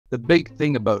The big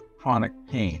thing about chronic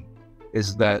pain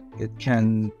is that it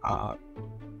can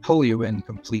pull you in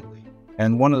completely.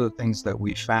 And one of the things that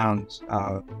we found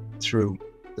through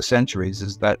the centuries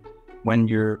is that when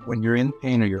you're in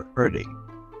pain or you're hurting,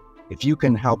 if you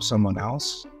can help someone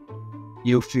else,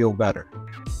 you feel better.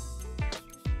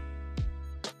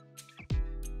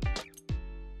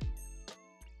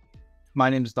 My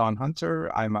name is Don Hunter.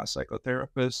 I'm a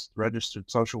psychotherapist, registered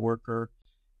social worker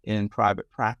in private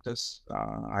practice.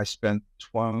 I spent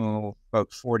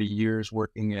about 40 years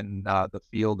working in the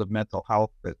field of mental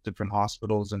health at different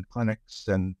hospitals and clinics,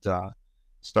 and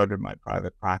started my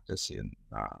private practice in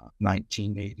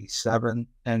 1987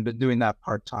 and been doing that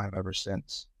part-time ever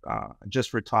since. I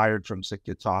just retired from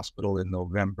Psychiatry Hospital in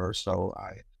November, so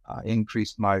I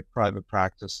increased my private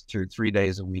practice to 3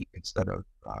 days a week instead of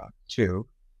 2.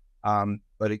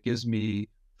 But it gives me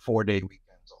 4-day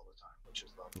weekends all the time, which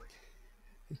is lovely.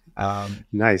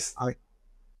 Nice.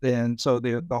 And so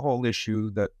the whole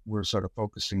issue that we're sort of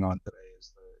focusing on today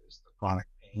is the chronic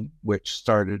pain, which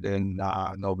started in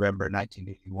November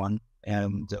 1981,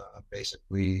 and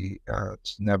basically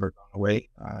it's never gone away.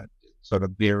 It sort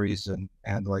of varies,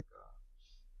 and like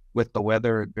with the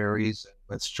weather, it varies, and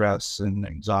with stress and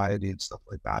anxiety and stuff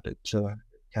like that, it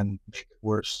can make it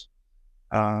worse.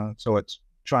 So it's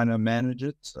trying to manage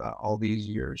it all these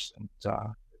years, and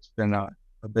it's been a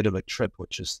bit of a trip,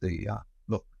 which is the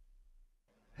book.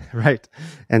 Right.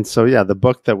 And so, yeah, the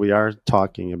book that we are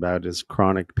talking about is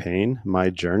Chronic Pain,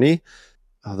 My Journey.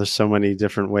 There's so many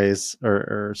different ways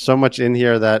or so much in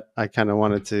here that I kind of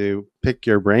wanted to pick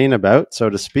your brain about, so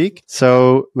to speak.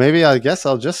 So maybe I guess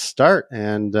I'll just start.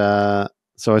 And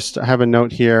so I have a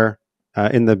note here.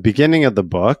 In the beginning of the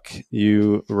book,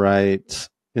 you write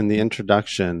in the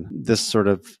introduction, this sort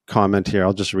of comment here,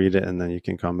 I'll just read it and then you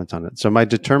can comment on it. So my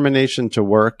determination to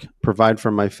work, provide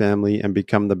for my family, and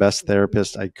become the best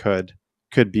therapist I could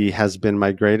be has been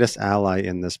my greatest ally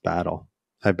in this battle.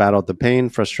 I battled the pain,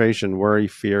 frustration, worry,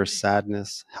 fear,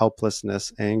 sadness,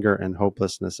 helplessness, anger, and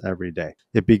hopelessness every day.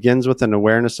 It begins with an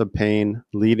awareness of pain,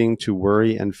 leading to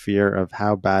worry and fear of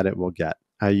how bad it will get.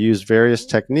 I use various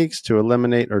techniques to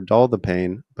eliminate or dull the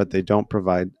pain, but they don't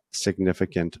provide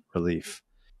significant relief.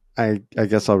 I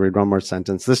guess I'll read one more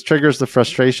sentence. This triggers the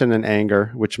frustration and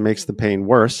anger, which makes the pain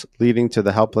worse, leading to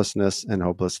the helplessness and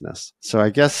hopelessness. So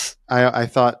I guess I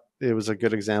thought it was a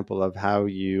good example of how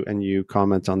you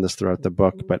comment on this throughout the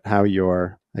book, but how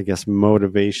your, I guess,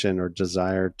 motivation or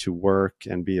desire to work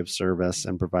and be of service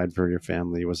and provide for your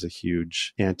family was a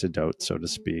huge antidote, so to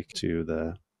speak, to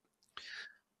the...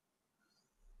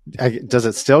 Does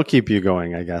it still keep you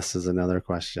going, I guess, is another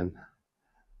question.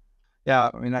 Yeah,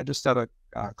 I mean, I just had a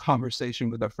conversation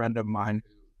with a friend of mine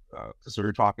because we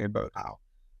were talking about how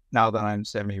now that I'm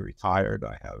semi-retired,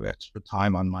 I have extra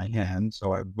time on my hands.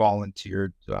 So I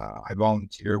volunteer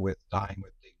with Dying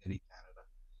with Dignity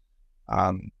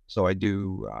Canada. So I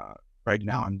do, right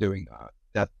now I'm doing a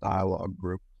death dialogue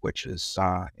group, which is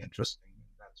interesting.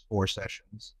 That's 4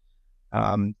 sessions.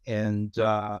 And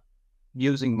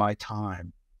using my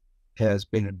time has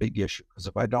been a big issue, because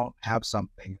if I don't have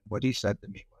something, what he said to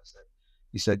me was that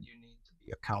he said, you need to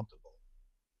be accountable.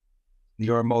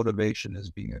 Your motivation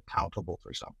is being accountable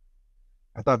for something.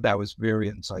 I thought that was very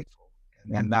insightful,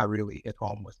 and that really hit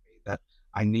home with me, that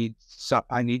I need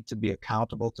to be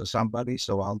accountable to somebody,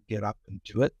 so I'll get up and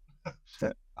do it.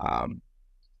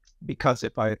 Because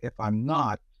if I'm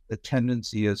not, the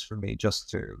tendency is for me just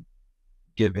to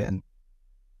give in,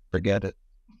 forget it.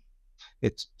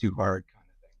 It's too hard, kind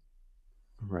of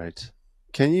thing. Right.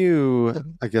 Can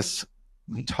you, I guess,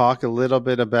 talk a little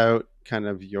bit about kind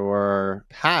of your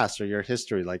past or your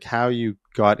history, like how you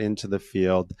got into the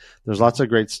field? There's lots of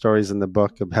great stories in the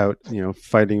book about,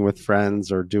 fighting with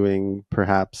friends or doing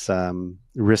perhaps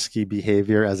risky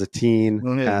behavior as a teen,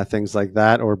 things like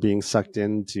that, or being sucked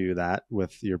into that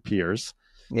with your peers.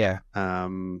 Yeah.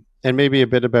 And maybe a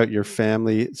bit about your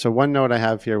family. So one note I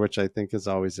have here, which I think is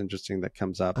always interesting, that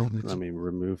comes up. Let me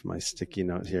remove my sticky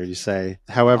note here. You say,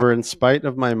 however, in spite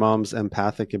of my mom's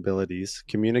empathic abilities,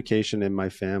 communication in my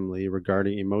family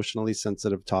regarding emotionally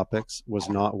sensitive topics was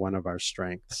not one of our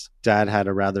strengths. Dad had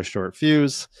a rather short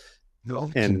fuse.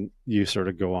 And you sort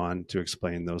of go on to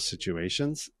explain those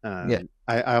situations. I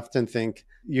often think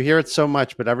you hear it so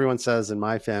much, but everyone says in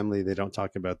my family, they don't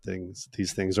talk about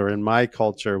these things, or in my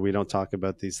culture, we don't talk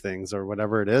about these things, or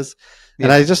whatever it is. Yeah.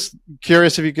 And I just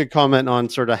curious if you could comment on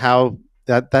sort of how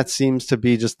that seems to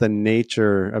be just the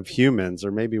nature of humans,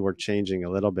 or maybe we're changing a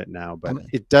little bit now, but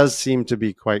it does seem to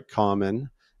be quite common.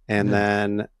 And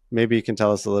then maybe you can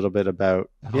tell us a little bit about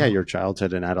your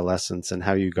childhood and adolescence and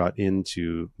how you got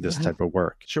into this type of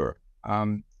work. Sure.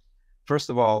 first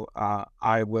of all,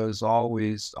 I was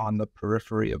always on the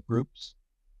periphery of groups.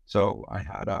 So I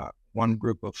had one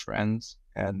group of friends,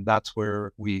 and that's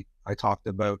where I talked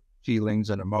about feelings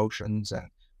and emotions, and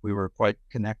we were quite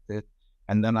connected.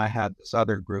 And then I had this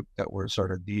other group that were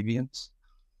sort of deviants,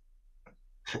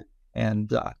 and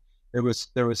there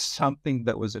was something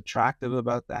that was attractive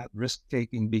about that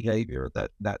risk-taking behavior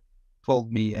that pulled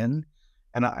me in,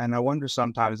 and I wonder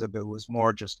sometimes if it was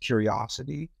more just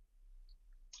curiosity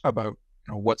about,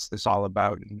 what's this all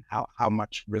about, and how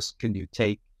much risk can you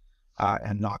take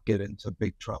and not get into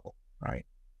big trouble, right?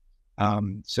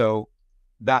 So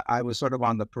that I was sort of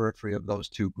on the periphery of those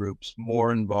two groups,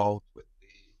 more involved with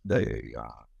the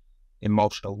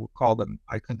emotional. We'll call them.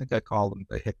 I think I call them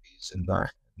the hippies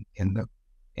in the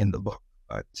in the book,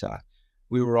 but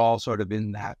we were all sort of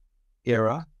in that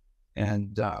era,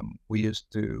 and we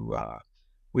used to.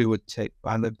 We would take.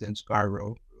 I lived in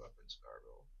Scarborough, grew up in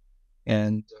Scarborough,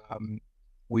 and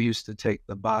we used to take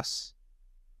the bus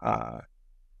uh,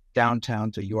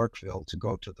 downtown to Yorkville to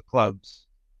go to the clubs,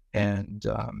 and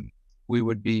we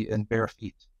would be in bare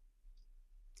feet.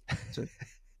 So,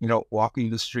 walking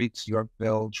the streets,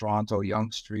 Yorkville, Toronto,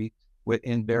 Yonge Street,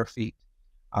 in bare feet.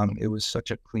 It was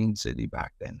such a clean city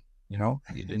back then. You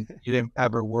didn't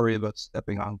ever worry about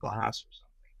stepping on glass or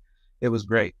something. It was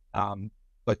great,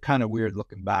 but kind of weird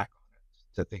looking back on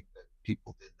it to think that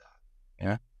people did that.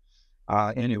 Yeah.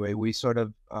 Anyway, we sort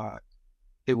of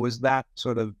it was that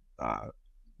sort of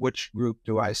which group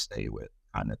do I stay with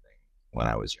kind of thing when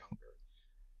I was younger.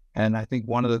 And I think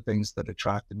one of the things that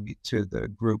attracted me to the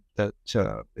group that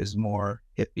is more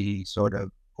hippie, sort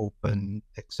of open,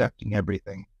 accepting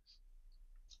everything,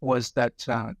 was that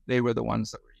they were the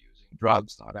ones that were using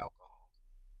drugs, not alcohol.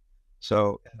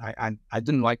 So I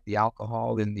didn't like the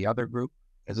alcohol in the other group,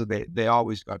 because they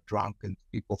always got drunk and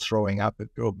people throwing up.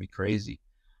 It drove me crazy.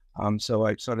 So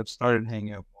I sort of started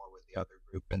hanging out more with the other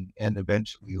group, and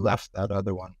eventually left that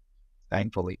other one,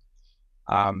 thankfully.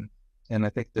 Um, and I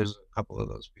think there's a couple of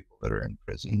those people that are in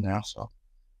prison now. So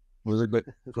it was a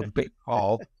good big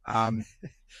call.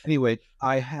 Anyway,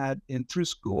 I had through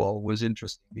school was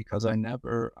interesting because I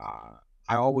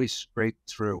always scraped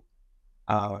through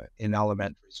in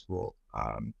elementary school.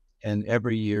 And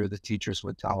every year the teachers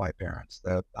would tell my parents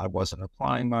that I wasn't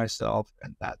applying myself,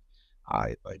 and that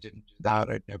if I didn't do that,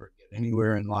 I'd never get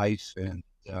anywhere in life, and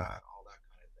all that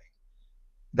kind of thing.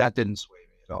 That didn't sway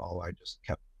me at all. I just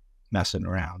kept messing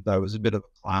around. I was a bit of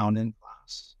a clown in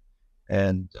class,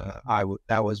 and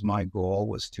that was my goal,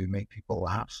 was to make people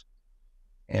laugh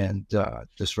and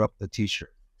disrupt the teacher.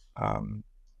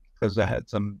 Because I had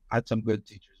some good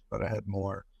teachers, but I had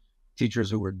more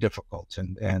teachers who were difficult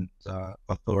and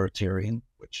authoritarian,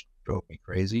 which drove me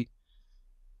crazy.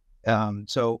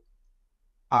 So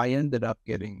I ended up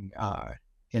getting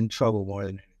in trouble more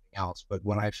than anything else. But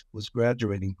when I was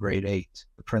graduating grade 8,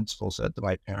 the principal said to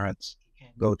my parents, he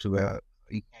can't go into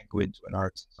an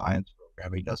arts and science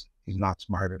program. He's not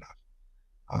smart enough.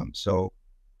 So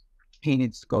he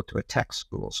needs to go to a tech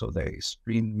school. So they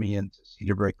streamed me into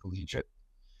Cedarbrae Collegiate,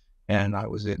 and I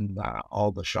was in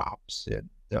all the shops,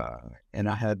 and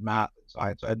I had math and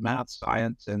science. I had math,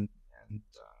 science, and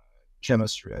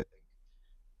chemistry, I think,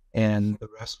 and the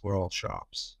rest were all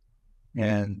shops.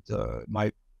 And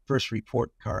my first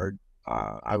report card,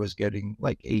 I was getting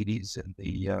like 80s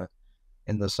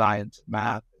in the science and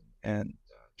math and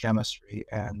chemistry,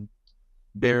 and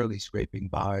barely scraping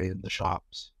by in the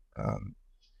shops.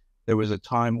 There was a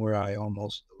time where I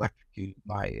almost electrocuted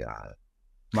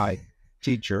my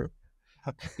teacher.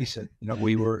 He said,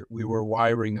 we were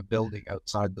wiring a building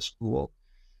outside the school.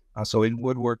 So in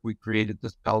woodwork, we created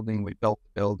this building, we built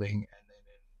the building, and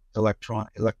then in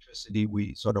electricity,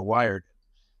 we sort of wired it.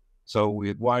 So we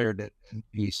had wired it, and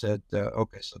he said,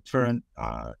 okay, so turn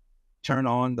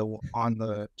on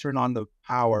the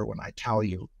power when I tell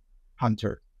you,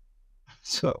 Hunter.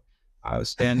 So I was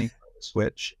standing by the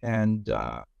switch, and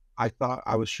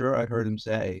I was sure I heard him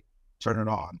say, turn it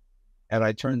on. And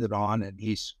I turned it on, and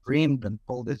he screamed and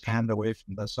pulled his hand away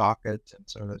from the socket and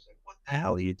sort of said, what the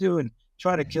hell are you doing?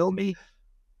 Try to kill me?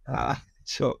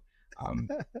 So,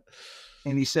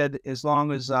 and he said, as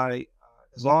long as I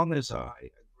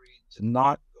agreed to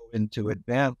not go into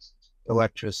advanced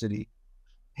electricity,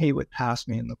 he would pass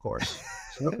me in the course.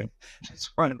 So, okay, that's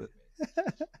fine with me.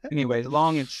 Anyway,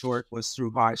 long and short was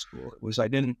through high school. It was I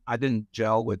didn't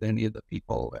gel with any of the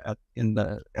people in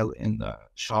the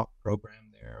shop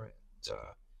program there,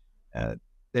 and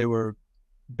they were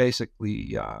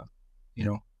basically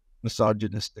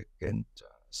misogynistic and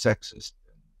sexist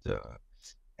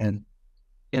and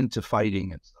into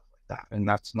fighting and stuff like that, and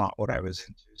that's not what I was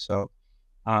into. So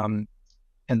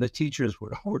and the teachers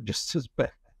were just as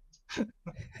bad.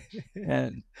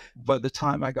 And by the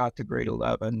time I got to grade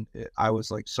 11, I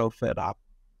was like so fed up.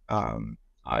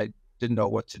 I didn't know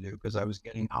what to do because I was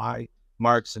getting high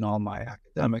marks in all my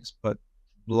academics, but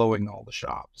blowing all the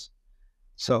shops.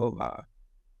 So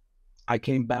I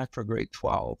came back for grade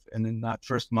 12. And in that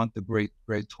first month of grade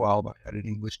 12, I had an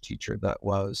English teacher that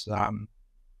was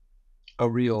a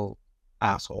real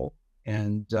asshole.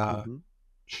 And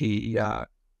he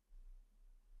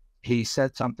he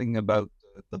said something about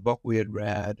the book we had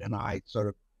read, and I sort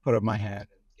of put up my hand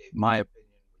and gave my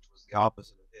opinion, which was the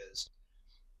opposite of his.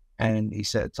 And he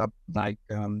said something like,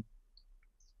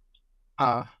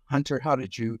 Hunter, how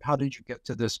did you get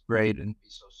to this grade and be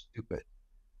so stupid?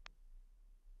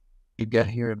 You get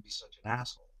here and be such an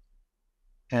asshole.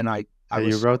 And I You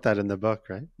was, wrote that in the book,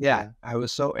 right? yeah, I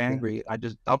was so Yeah. angry. I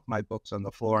just dumped my books on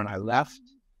the floor and I left,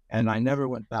 and I never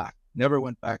went back to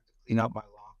clean up my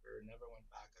locker, never went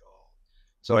back at all.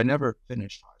 So I never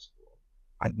finished high school.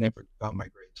 I never got my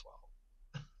grade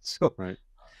 12. So, Right.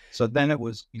 so then it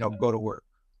was, go to work.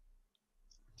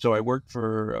 So I worked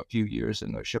for a few years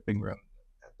in the shipping room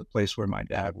at the place where my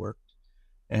dad worked.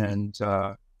 And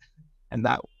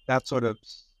that sort of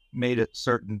made it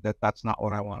certain that that's not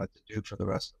what I wanted to do for the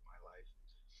rest of my life.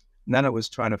 And then it was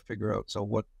trying to figure out, so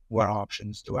what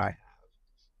options do I have?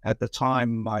 At the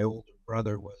time, my older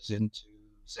brother was into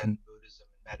Zen Buddhism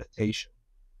and meditation.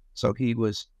 So he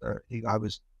was, I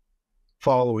was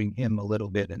following him a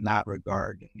little bit in that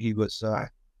regard. And he was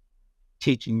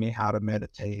teaching me how to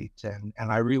meditate, and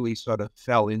I really sort of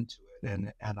fell into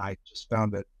it, and I just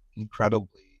found it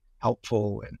incredibly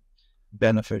helpful and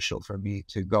beneficial for me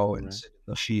to go and sit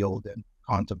in the field and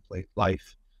contemplate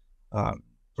life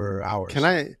for hours.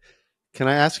 Can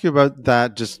I ask you about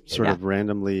that just sort of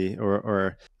randomly,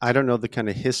 or I don't know the kind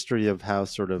of history of how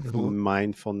sort of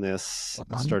mindfulness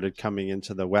started coming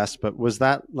into the West, but was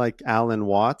that like Alan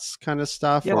Watts kind of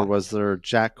stuff, or was there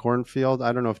Jack Kornfield?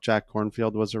 I don't know if Jack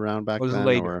Kornfield was around back then.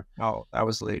 Later. Oh, that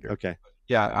was later. Okay.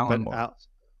 Yeah, Alan Watts.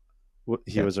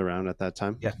 He was around at that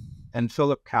time? Yeah. And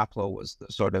Philip Kapleau was the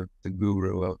sort of the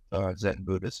guru of Zen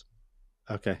Buddhism.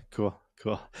 Okay, cool.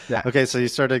 Yeah. Okay, so you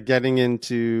started getting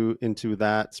into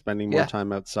that, spending more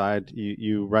time outside.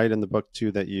 You write in the book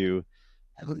too that you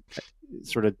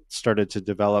sort of started to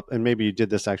develop, and maybe you did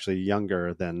this actually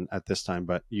younger than at this time,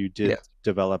 but you did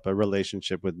develop a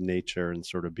relationship with nature and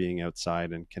sort of being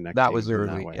outside and connecting. That was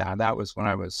early. That way. Yeah, that was when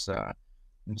I was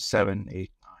 7, 8, 9. I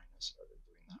started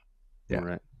doing that.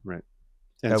 Yeah. Right.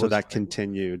 And so that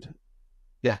continued.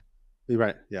 Yeah.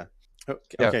 Right. Yeah.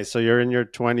 Okay, so you're in your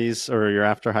 20s, or you're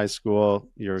after high school.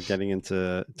 You're getting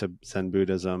into Zen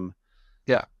Buddhism.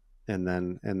 Yeah. And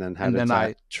then how did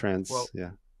that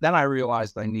Then I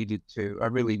realized I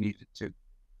really needed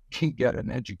to get an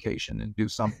education and do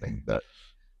something that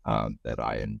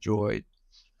I enjoyed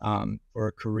for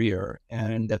a career.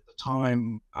 And at the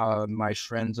time, my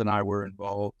friends and I were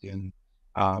involved in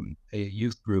a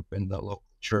youth group in the local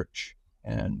church,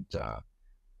 and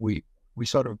we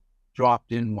sort of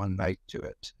dropped in one night to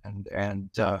it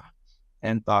and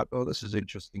thought, oh, this is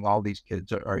interesting. All these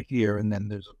kids are here, and then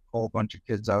there's a whole bunch of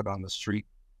kids out on the street,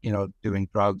 doing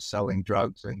drugs, selling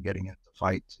drugs, and getting into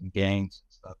fights and gangs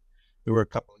and stuff. There were a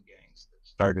couple of gangs that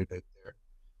started it there,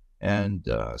 and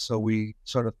so we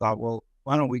sort of thought, well,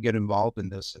 why don't we get involved in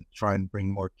this and try and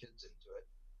bring more kids into it?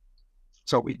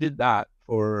 So we did that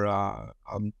for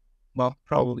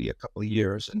probably a couple of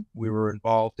years, and we were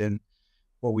involved in.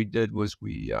 What we did was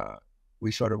we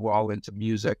sort of were all into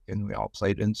music, and we all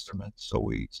played instruments. So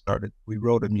we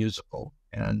wrote a musical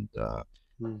and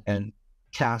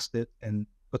cast it, and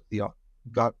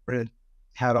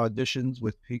had auditions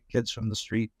with kids from the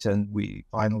street, and we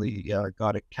finally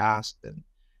got it cast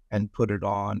and put it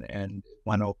on, and it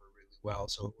went over really well.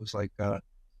 So it was like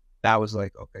that was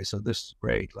like, okay, so this is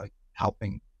great. Like,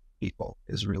 helping people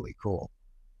is really cool.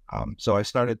 So I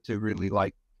started to really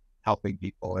like helping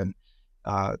people, and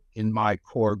in my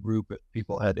core group, if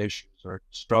people had issues or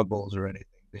struggles or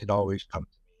anything, they'd always come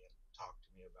to me and talk to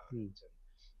me about it,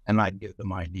 and I'd give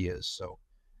them ideas. So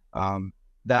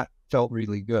that felt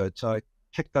really good. So I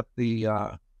picked up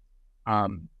the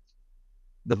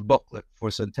booklet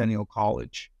for Centennial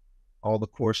College, all the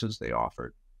courses they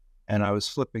offered, and I was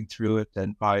flipping through it,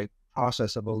 and by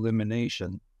process of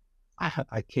elimination,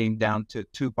 I came down to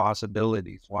two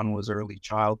possibilities. One was early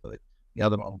childhood, the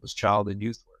other one was child and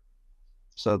youth work.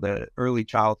 So the early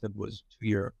childhood was a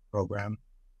 2-year program.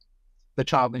 The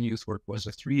child and youth work was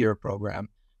a 3-year program,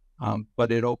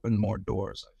 but it opened more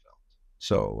doors, I felt.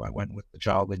 So I went with the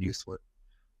child and youth work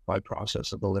by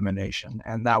process of elimination.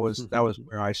 And that was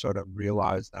where I sort of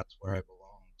realized that's where I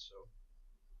belonged. So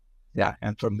yeah,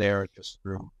 and from there it just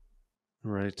grew.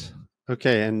 Right.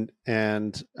 Okay.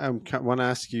 And I want to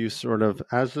ask you, sort of,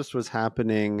 as this was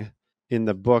happening in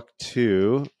the book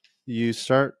too, you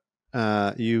start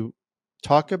you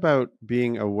talk about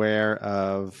being aware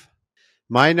of.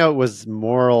 My note was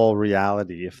moral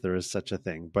reality, if there is such a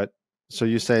thing. But so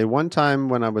you say, one time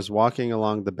when I was walking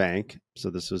along the bank, so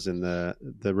this was in the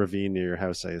ravine near your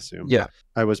house, I assume. Yeah.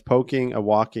 I was poking a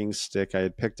walking stick I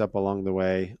had picked up along the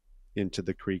way into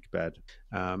the creek bed.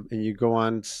 And you go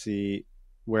on to see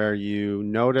where you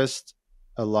noticed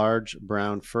a large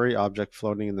brown furry object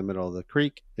floating in the middle of the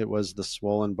creek. It was the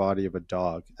swollen body of a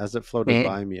dog. As it floated Mm.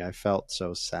 by me, I felt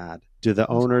so sad. Do the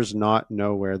owners not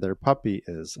know where their puppy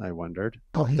is? I wondered.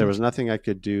 There was nothing I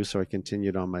could do, so I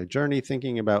continued on my journey,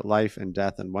 thinking about life and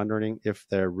death and wondering if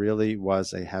there really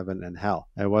was a heaven and hell.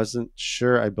 I wasn't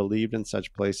sure I believed in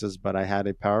such places, but I had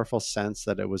a powerful sense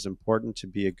that it was important to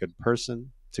be a good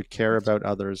person, to care about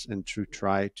others, and to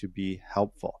try to be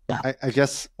helpful. I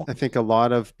guess I think a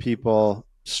lot of people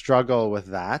struggle with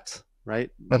that,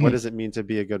 right? What does it mean to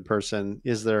be a good person?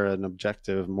 Is there an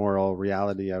objective moral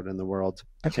reality out in the world?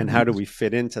 And how do we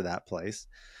fit into that place?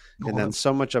 And then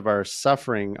so much of our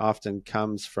suffering often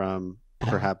comes from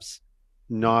perhaps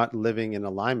not living in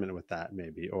alignment with that,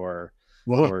 maybe, or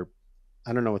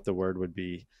I don't know what the word would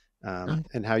be,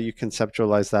 and how you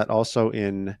conceptualize that also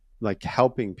in like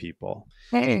helping people.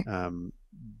 Do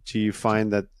you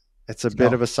find that it's a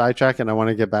bit of a sidetrack, and I want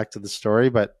to get back to the story,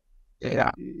 but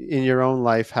Yeah. in your own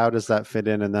life, how does that fit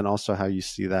in? And then also how you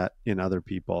see that in other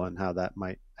people and how that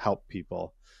might help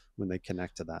people when they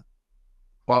connect to that.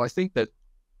 Well, I think that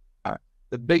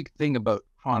the big thing about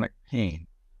chronic pain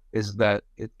is that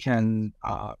it can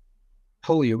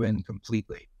pull you in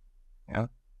completely. Yeah.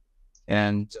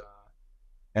 And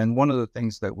one of the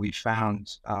things that we found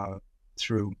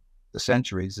through the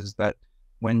centuries is that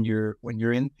when you're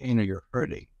in pain or you're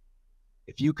hurting,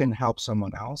 if you can help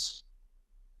someone else,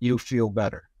 you feel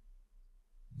better.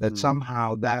 That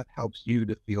somehow that helps you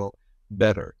to feel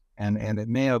better. And it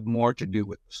may have more to do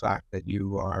with the fact that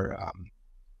you are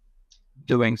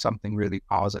doing something really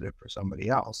positive for somebody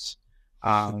else.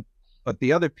 But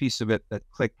the other piece of it that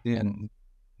clicked in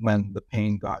when the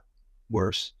pain got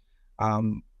worse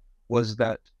was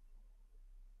that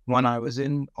when I was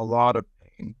in a lot of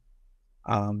pain,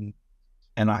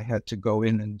 and I had to go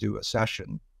in and do a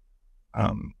session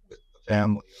with the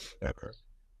family or whatever,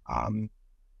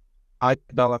 I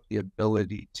developed the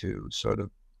ability to sort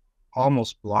of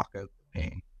almost block out the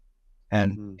pain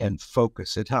and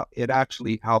focus. It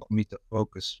actually helped me to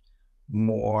focus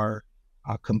more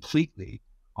completely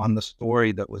on the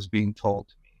story that was being told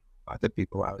to me by the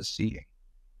people I was seeing.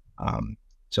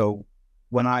 So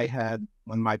when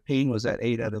my pain was at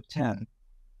 8 out of 10,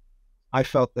 I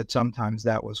felt that sometimes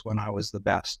that was when I was the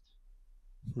best.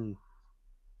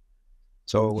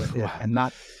 So, and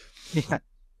not,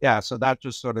 yeah, so that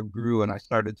just sort of grew, and I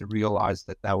started to realize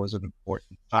that that was an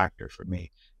important factor for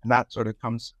me. And that sort of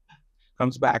comes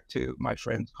back to my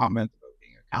friend's comment about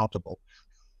being accountable.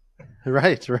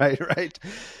 Right.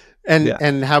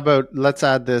 And how about, let's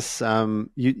add this.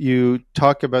 You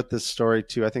talk about this story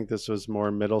too. I think this was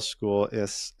more middle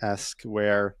school-esque,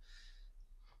 where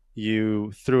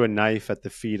you threw a knife at the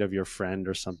feet of your friend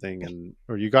or something,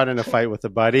 or you got in a fight with a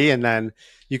buddy, and then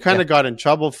you kind of got in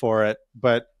trouble for it.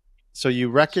 But so you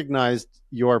recognized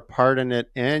your part in it,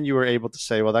 and you were able to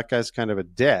say, well, that guy's kind of a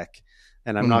dick,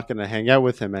 and I'm not going to hang out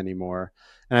with him anymore.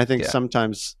 And I think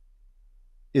sometimes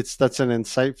that's an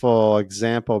insightful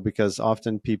example, because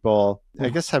often people, I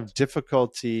guess, have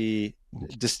difficulty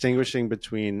distinguishing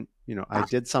between, I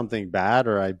did something bad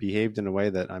or I behaved in a way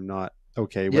that I'm not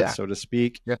okay with, so to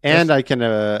speak. And I can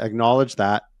acknowledge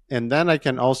that. And then I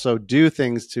can also do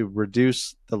things to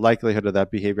reduce the likelihood of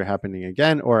that behavior happening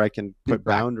again, or I can put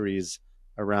boundaries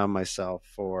around myself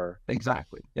for.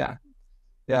 Exactly. Yeah.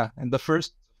 And the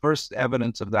first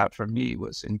evidence of that for me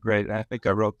was in grade, and I think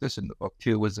I wrote this in the book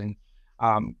too, was in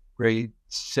grade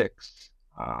 6.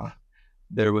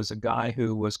 There was a guy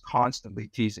who was constantly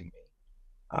teasing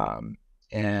me,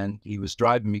 and he was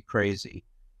driving me crazy,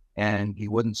 and he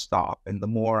wouldn't stop. And the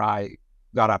more I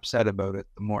got upset about it,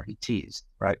 the more he teased,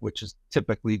 right? Which is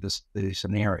typically the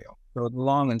scenario. So the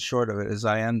long and short of it is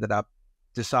I ended up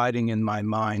deciding in my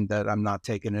mind that I'm not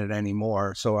taking it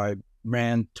anymore. So I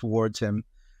ran towards him,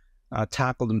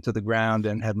 tackled him to the ground,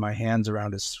 and had my hands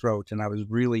around his throat. And I was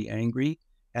really angry.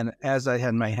 And as I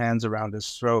had my hands around his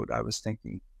throat, I was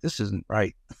thinking, this isn't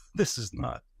right. This is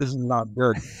not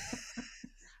good.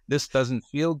 This doesn't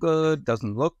feel good,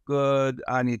 doesn't look good.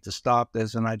 I need to stop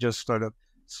this. And I just sort of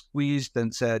squeezed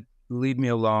and said, leave me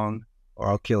alone or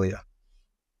I'll kill you.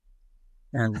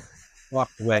 And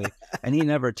walked away, and he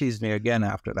never teased me again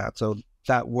after that. So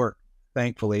that worked,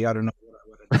 thankfully. I don't know what I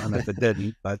would have done if it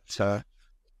didn't, but yeah,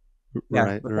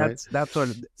 Right, but right. that's sort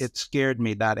of, it scared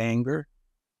me, that anger.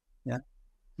 Yeah,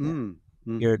 yeah,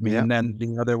 scared me. Yeah. And then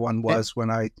the other one Eh, was when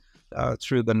I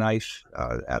threw the knife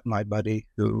at my buddy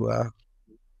who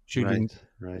shooting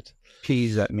right, right.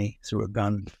 peas at me through a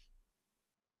gun.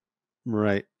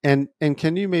 Right. And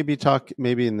can you maybe talk,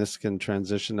 maybe, and this can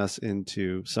transition us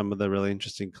into some of the really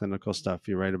interesting clinical stuff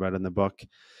you write about in the book.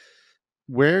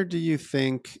 Where do you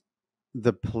think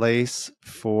the place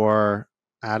for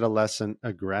adolescent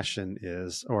aggression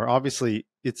is? Or obviously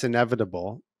it's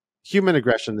inevitable. Human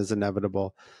aggression is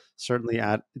inevitable. Certainly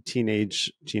at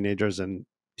teenagers and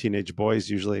teenage boys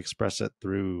usually express it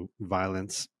through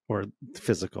violence or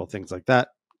physical things like that.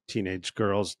 Teenage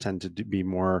girls tend to be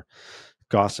more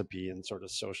gossipy and sort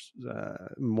of social,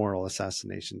 moral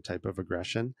assassination type of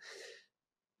aggression.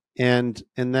 And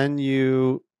then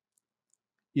you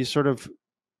sort of,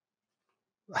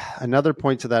 another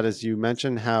point to that is you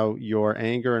mentioned how your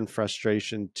anger and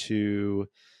frustration to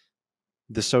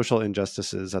the social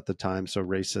injustices at the time, so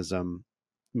racism,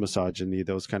 misogyny,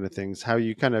 those kind of things, how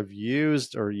you kind of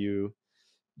used, or you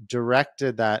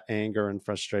directed that anger and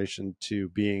frustration to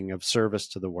being of service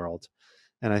to the world.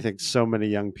 And I think so many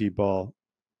young people,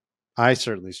 I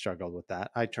certainly struggled with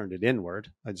that. I turned it inward.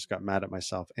 I just got mad at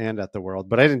myself and at the world,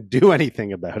 but I didn't do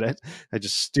anything about it. I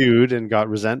just stewed and got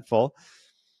resentful.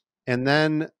 And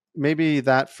then maybe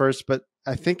that first, but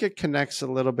I think it connects a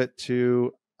little bit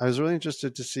to, I was really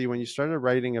interested to see when you started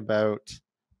writing about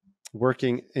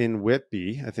working in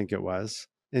Whitby, I think it was.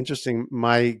 Interesting.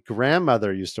 My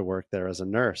grandmother used to work there as a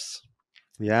nurse.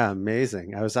 Yeah,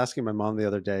 amazing. I was asking my mom the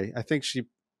other day. I think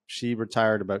she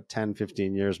retired about 10,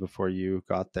 15 years before you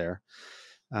got there.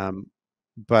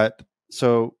 But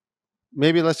so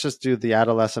maybe let's just do the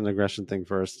adolescent aggression thing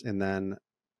first and then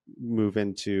move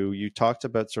into, you talked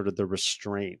about sort of the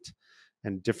restraint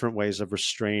and different ways of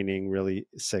restraining really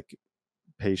sick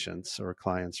patients or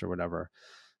clients or whatever.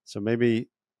 So maybe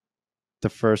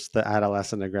the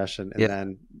adolescent aggression, and Yeah,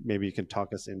 then maybe you can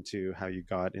talk us into how you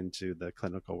got into the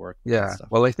clinical work with that yeah. stuff.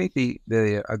 Well, I think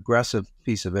the aggressive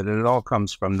piece of it, and it all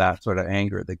comes from that sort of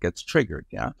anger that gets triggered.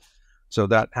 Yeah, so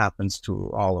that happens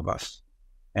to all of us.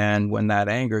 And when that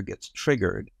anger gets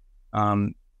triggered,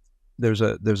 um, there's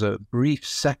a brief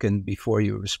second before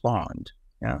you respond.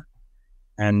 Yeah,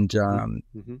 and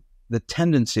Mm-hmm. the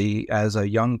tendency as a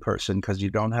young person, because you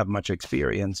don't have much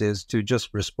experience, is to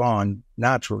just respond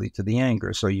naturally to the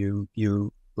anger. So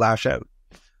you lash out,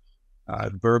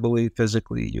 verbally,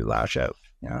 physically, you lash out.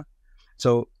 Yeah.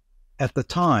 So at the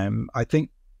time,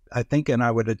 and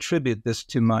I would attribute this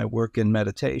to my work in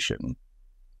meditation,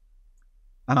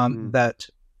 that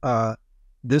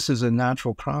this is a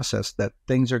natural process, that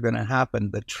things are going to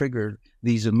happen that trigger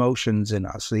these emotions in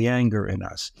us, the anger in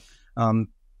us.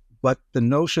 But the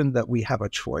notion that we have a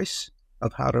choice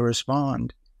of how to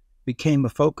respond became a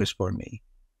focus for me.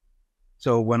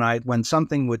 So when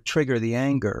something would trigger the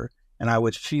anger and I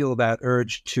would feel that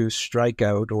urge to strike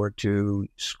out or to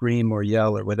scream or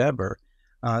yell or whatever,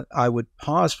 I would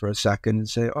pause for a second and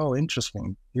say, "Oh,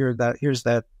 interesting. Here's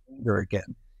that anger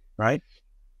again," right?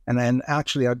 And then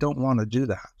actually, I don't want to do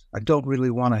that. I don't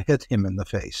really want to hit him in the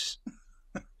face.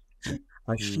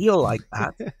 I feel like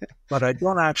that, but I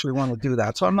don't actually want to do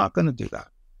that. So I'm not going to do that.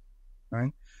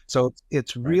 Right. So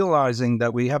it's Right. realizing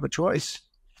that we have a choice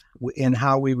in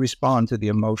how we respond to the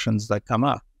emotions that come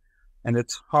up. And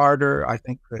it's harder, I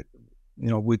think, that,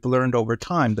 we've learned over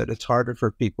time that it's harder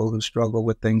for people who struggle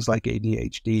with things like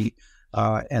ADHD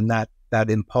and that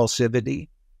impulsivity.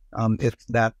 If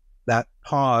that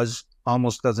pause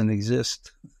almost doesn't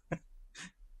exist.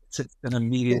 It's an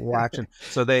immediate reaction.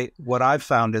 So what I've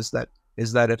found is that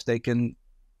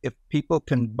if people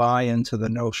can buy into the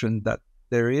notion that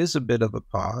there is a bit of a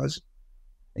pause,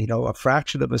 a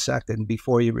fraction of a second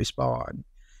before you respond,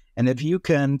 and if you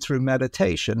can, through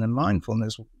meditation and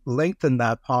mindfulness, lengthen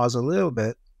that pause a little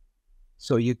bit,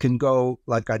 so you can go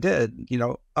like I did,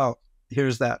 oh,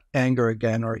 here's that anger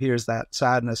again, or here's that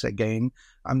sadness again.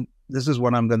 This is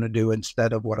what I'm going to do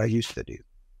instead of what I used to do.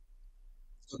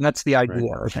 And that's the Right.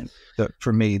 idea, I think, that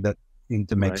for me, that seemed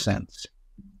to make sense.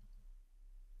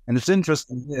 And it's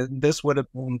interesting. This would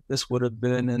have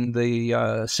been in the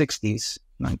 60s,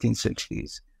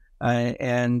 1960s,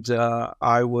 and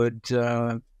I would.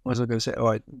 What was I going to say?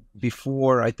 Oh,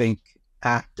 before I think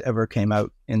ACT ever came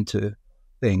out into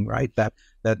thing, right? That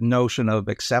notion of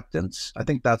acceptance. I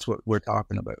think that's what we're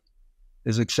talking about.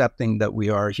 Is accepting that we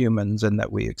are humans and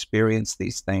that we experience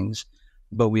these things,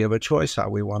 but we have a choice how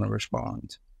we want to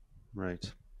respond.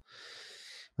 Right.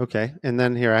 Okay. And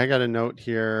then here, I got a note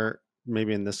here.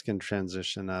 maybe, and this can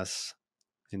transition us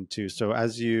into, so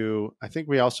as you, I think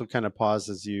we also kind of paused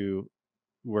as you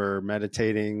were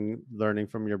meditating, learning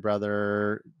from your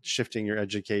brother, shifting your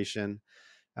education.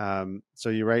 So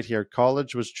you write here,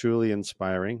 college was truly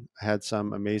inspiring. I had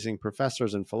some amazing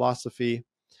professors in philosophy,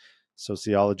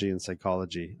 sociology, and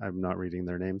psychology. I'm not reading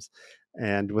their names.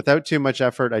 And without too much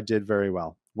effort, I did very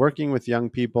well. Working with young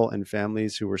people and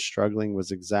families who were struggling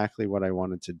was exactly what I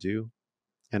wanted to do.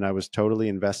 And I was totally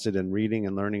invested in reading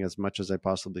and learning as much as I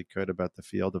possibly could about the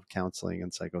field of counseling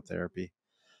and psychotherapy.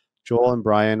 Joel and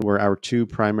Brian were our two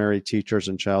primary teachers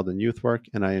in child and youth work,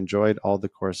 and I enjoyed all the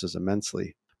courses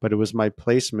immensely. But it was my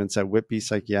placements at Whitby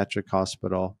Psychiatric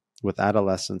Hospital with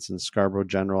adolescents in Scarborough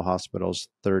General Hospital's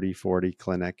 30/40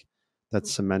 clinic that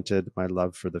cemented my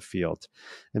love for the field.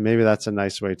 And maybe that's a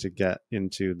nice way to get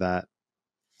into that.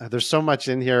 There's so much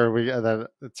in here that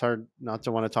it's hard not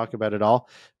to want to talk about it all.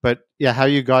 But yeah, how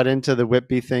you got into the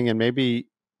Whitby thing, and maybe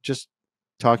just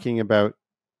talking about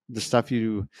the stuff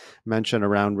you mentioned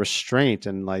around restraint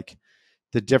and like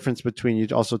the difference between, you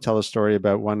also tell a story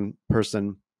about one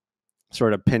person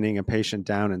sort of pinning a patient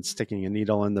down and sticking a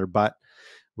needle in their butt,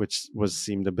 which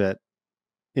seemed a bit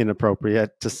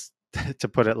inappropriate to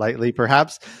put it lightly,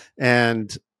 perhaps.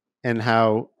 And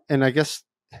how, and I guess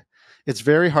it's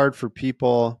very hard for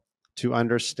people to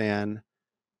understand,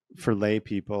 for lay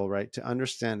people, right, to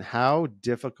understand how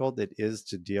difficult it is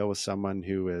to deal with someone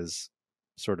who is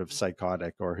sort of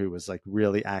psychotic, or who is like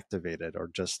really activated or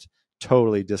just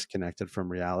totally disconnected from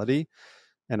reality.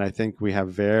 And I think we have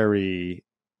very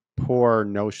poor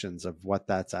notions of what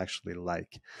that's actually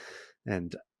like.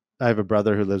 And I have a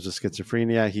brother who lives with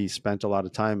schizophrenia. He spent a lot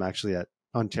of time actually at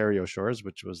Ontario Shores,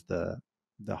 which was the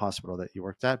hospital that you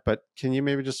worked at. But can you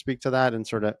maybe just speak to that and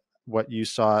sort of what you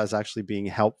saw as actually being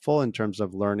helpful in terms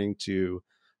of learning to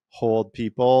hold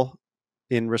people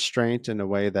in restraint in a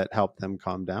way that helped them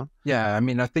calm down? Yeah, I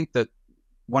mean, I think that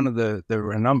there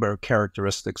were a number of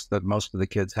characteristics that most of the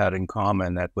kids had in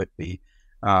common at Whitby.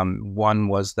 One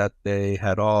was that they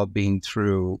had all been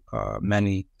through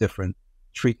many different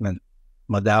treatment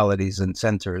modalities and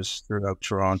centers throughout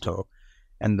Toronto,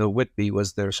 and the Whitby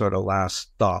was their sort of last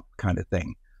stop kind of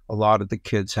thing. A lot of the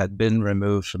kids had been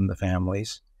removed from the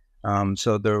families.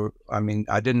 So there, I mean,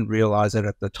 I didn't realize it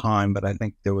at the time, but I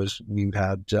think we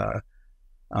had,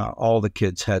 all the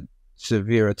kids had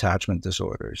severe attachment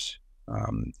disorders,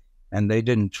 and they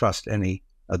didn't trust any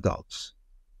adults.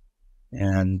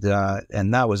 And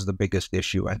that was the biggest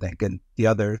issue, I think. And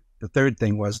the third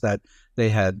thing was that they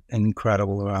had an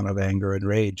incredible amount of anger and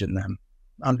rage in them.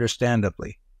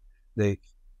 Understandably, they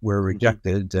were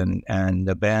rejected and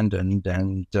abandoned,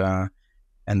 and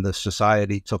the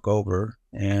society took over.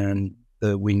 And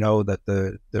we know that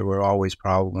there were always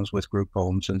problems with group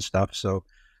homes and stuff. So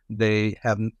they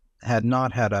had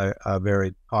not had a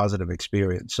very positive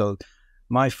experience. So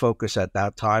my focus at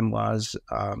that time was,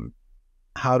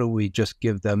 how do we just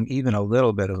give them even a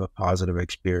little bit of a positive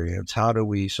experience? How do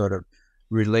we sort of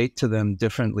relate to them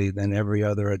differently than every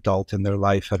other adult in their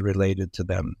life had related to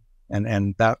them?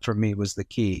 And that for me was the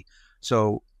key.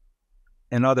 So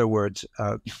in other words,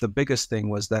 the biggest thing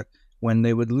was that when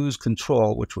they would lose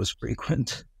control, which was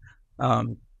frequent,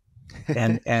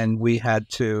 and we had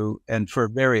to, and for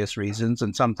various reasons,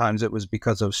 and sometimes it was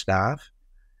because of staff,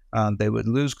 they would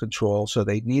lose control, so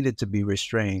they needed to be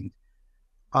restrained.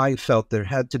 I felt there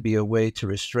had to be a way to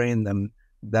restrain them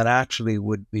that actually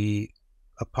would be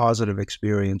a positive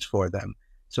experience for them.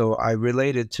 So I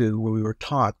related to what we were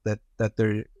taught, that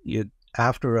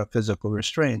after a physical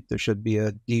restraint, there should be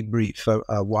a debrief,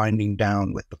 a winding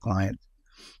down with the client.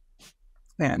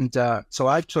 And so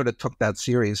I sort of took that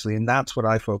seriously, and that's what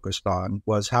I focused on,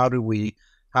 was how do we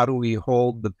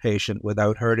hold the patient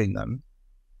without hurting them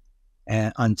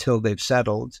until they've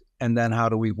settled, and then how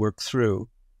do we work through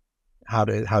how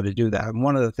to do that. And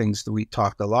one of the things that we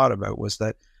talked a lot about was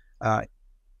that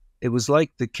it was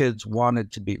like the kids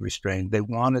wanted to be restrained. They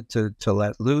wanted to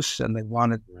let loose, and they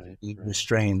wanted to be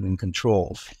restrained and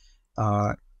controlled.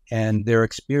 And their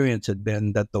experience had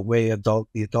been that the way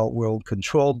the adult world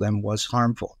controlled them was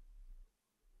harmful,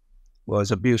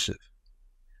 was abusive.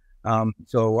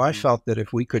 So I felt that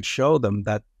if we could show them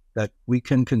that we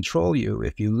can control you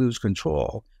if you lose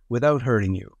control without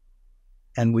hurting you,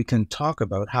 and we can talk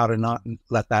about how to not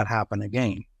let that happen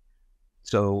again.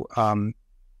 So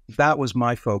that was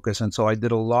my focus, and so I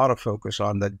did a lot of focus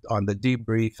on the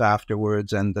debrief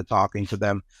afterwards and the talking to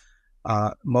them.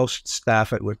 Most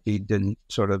staff at Whitby didn't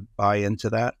sort of buy into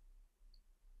that,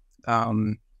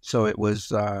 so it was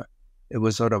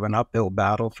sort of an uphill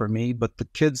battle for me. But the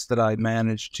kids that I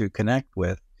managed to connect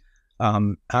with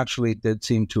actually did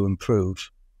seem to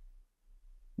improve.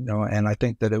 And I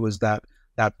think that it was that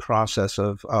process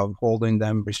of holding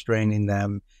them, restraining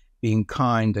them, being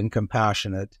kind and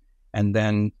compassionate, and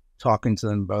then talking to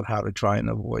them about how to try and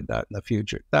avoid that in the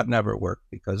future. That never worked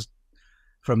because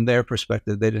from their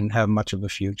perspective, they didn't have much of a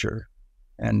future.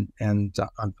 And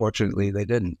unfortunately they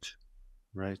didn't.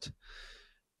 Right.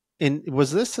 And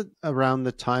was this around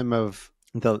the time of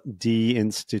the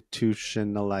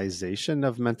de-institutionalization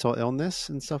of mental illness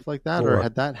and stuff like that? Or Or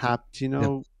had that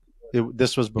happened? yeah,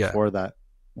 This was yeah, before that.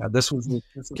 yeah. This was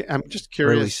I'm just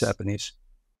early curious. 70s.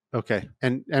 Okay.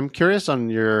 And I'm curious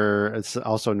on it's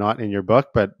also not in your book,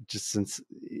 but just since,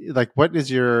 like, what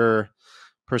is your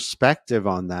perspective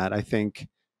on that? I think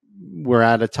we're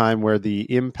at a time where the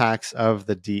impacts of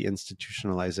the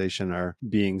deinstitutionalization are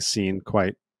being seen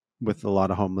quite with a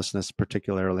lot of homelessness,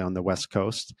 particularly on the West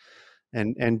Coast.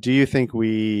 And do you think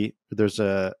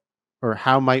or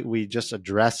how might we just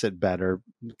address it better?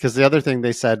 Because the other thing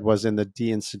they said was in the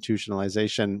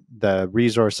deinstitutionalization, the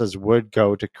resources would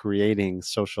go to creating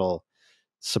social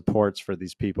supports for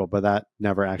these people, but that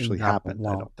never actually Didn't happen. happened,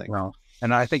 I No, don't think. no.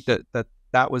 And I think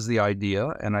that was the idea,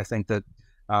 and I think that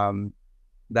um,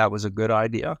 that was a good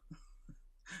idea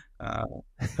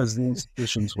because the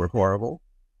institutions were horrible.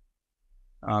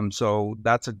 So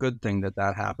that's a good thing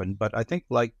that happened. But I think,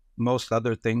 like most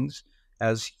other things,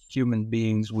 as human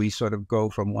beings, we sort of go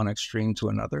from one extreme to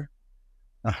another.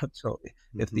 So if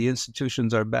Mm-hmm. the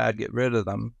institutions are bad, get rid of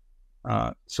them.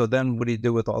 So then what do you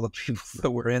do with all the people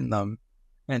that were in them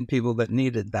and people that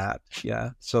needed that?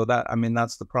 Yeah. So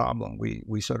that's the problem.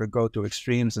 We sort of go to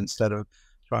extremes instead of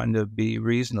trying to be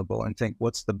reasonable and think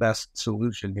what's the best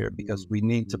solution here, because we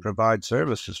need to provide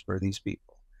services for these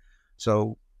people.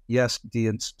 So yes,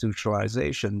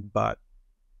 deinstitutionalization, but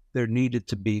there needed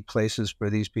to be places for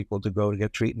these people to go to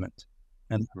get treatment.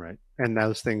 And Right. And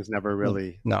those things never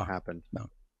really no, happened. no.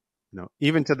 No,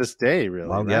 even to this day, really,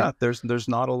 Well, right? yeah, there's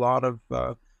not a lot of,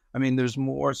 there's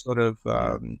more sort of,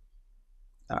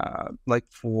 Yeah. like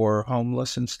for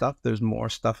homeless and stuff, there's more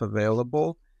stuff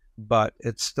available, but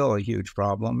it's still a huge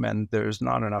problem. And there's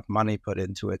not enough money put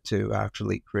into it to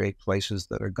actually create places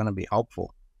that are going to be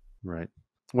helpful. Right.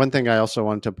 One thing I also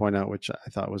wanted to point out, which I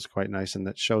thought was quite nice and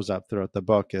that shows up throughout the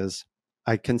book, is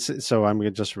so I'm going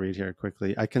to just read here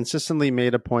quickly. I consistently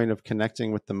made a point of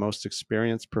connecting with the most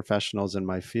experienced professionals in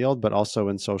my field, but also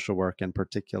in social work and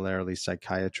particularly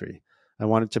psychiatry. I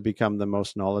wanted to become the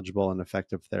most knowledgeable and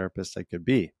effective therapist I could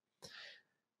be.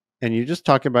 And you just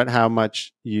talk about how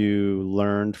much you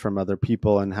learned from other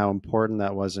people and how important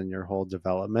that was in your whole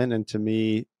development. And to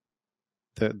me,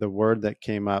 the word that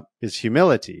came up is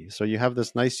humility. So you have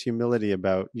this nice humility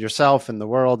about yourself and the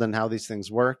world and how these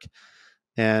things work.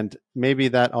 And maybe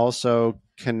that also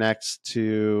connects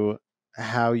to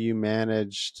how you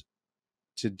managed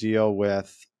to deal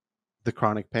with the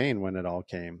chronic pain when it all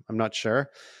came. I'm not sure.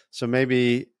 So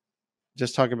maybe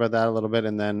just talk about that a little bit.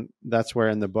 And then that's where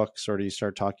in the book sort of you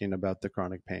start talking about the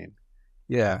chronic pain.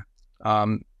 Yeah.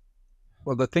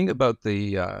 Well, the thing about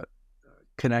the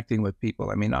connecting with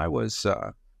people, I was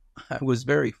I was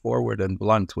very forward and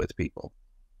blunt with people,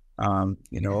 and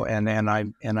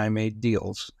I made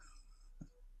deals.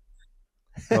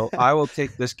 So I will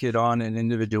take this kid on in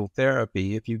individual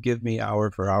therapy if you give me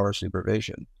hour for hour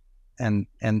supervision. And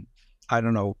I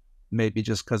don't know, maybe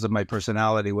just because of my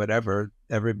personality, whatever,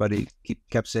 everybody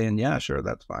kept saying, yeah, sure,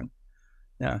 that's fine.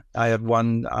 Yeah. I had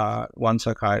one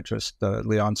psychiatrist,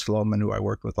 Leon Sloman, who I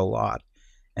worked with a lot.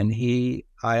 And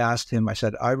I asked him, I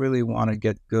said, I really want to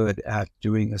get good at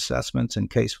doing assessments and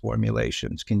case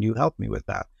formulations. Can you help me with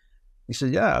that? He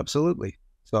said, yeah, absolutely.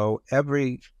 So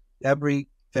every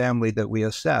family that we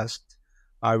assessed,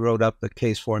 I wrote up the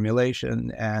case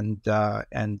formulation and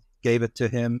gave it to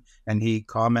him, and he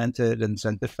commented and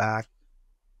sent it back.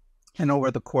 And over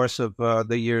the course of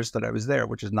the years that I was there,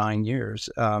 which is 9 years,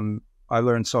 I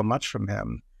learned so much from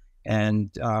him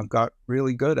and got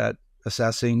really good at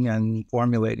assessing and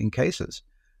formulating cases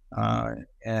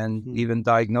and even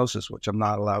diagnosis, which I'm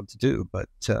not allowed to do, but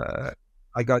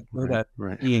I got good at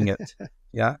seeing it.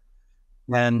 Yeah.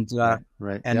 And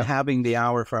having the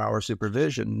hour for hour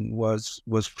supervision was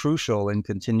crucial in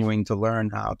continuing to learn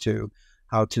how to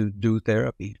do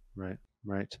therapy.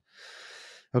 Right.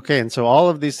 Okay. And so all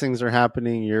of these things are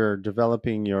happening. You're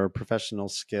developing your professional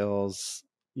skills.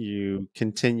 You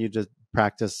continue to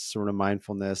practice sort of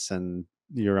mindfulness and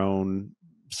your own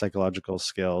psychological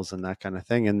skills and that kind of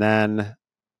thing. And then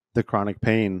the chronic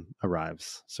pain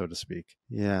arrives, so to speak.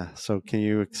 Yeah. So can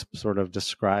you sort of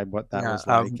describe what that was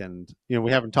like? And,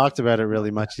 we haven't talked about it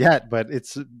really much yet, but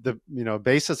it's the,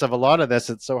 basis of a lot of this.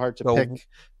 It's so hard to pick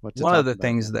what to talk about. One of the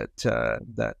things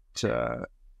that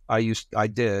I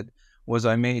did was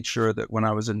I made sure that when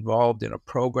I was involved in a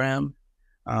program,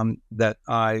 that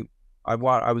I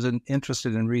was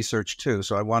interested in research too.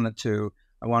 So I wanted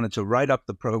to write up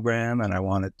the program, and I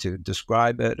wanted to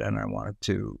describe it, and I wanted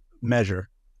to measure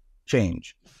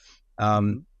change.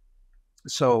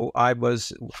 So I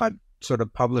sort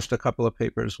of published a couple of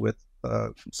papers with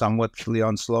some with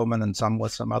Leon Sloman and some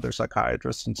with some other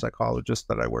psychiatrists and psychologists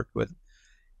that I worked with,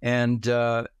 and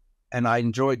I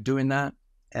enjoyed doing that.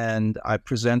 And I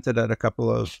presented at a couple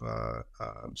of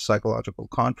psychological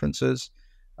conferences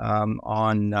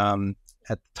on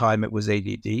at the time it was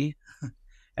ADD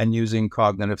and using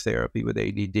cognitive therapy with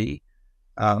ADD.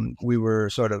 We were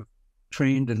sort of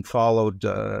trained and followed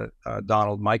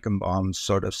Donald Meichenbaum's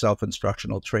sort of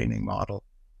self-instructional training model,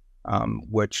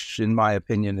 which in my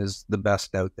opinion is the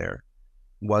best out there,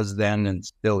 was then and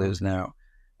still is now.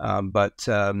 But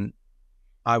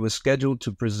I was scheduled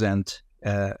to present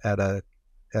at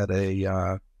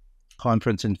a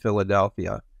conference in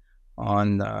Philadelphia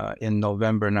in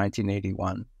November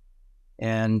 1981,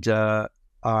 and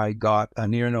I got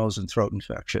an ear, nose, and throat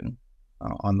infection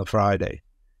on the Friday,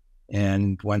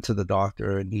 and went to the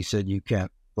doctor, and he said, "You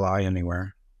can't fly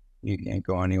anywhere, you can't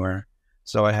go anywhere."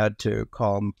 So I had to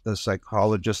call the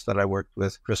psychologist that I worked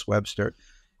with, Chris Webster,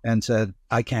 and said,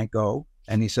 "I can't go."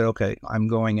 And he said, "Okay, I'm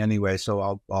going anyway,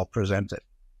 so I'll present it."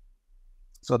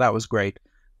 So that was great.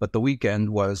 But the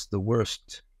weekend was the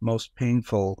worst, most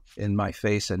painful in my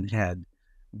face and head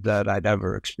that I'd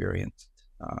ever experienced,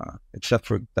 except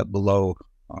for that below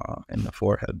in the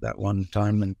forehead that one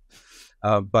time. And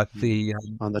but the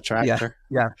on the tractor,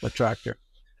 the tractor.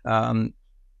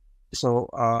 So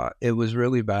it was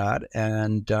really bad,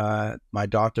 and my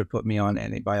doctor put me on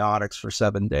antibiotics for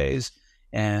 7 days,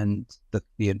 and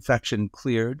the infection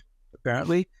cleared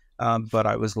apparently, but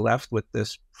I was left with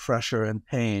this pressure and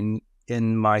pain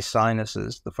in my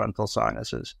sinuses, the frontal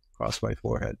sinuses across my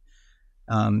forehead.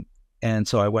 And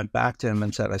so I went back to him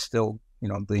and said, "I still,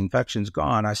 the infection's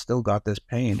gone. I still got this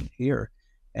pain here."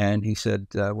 And he said,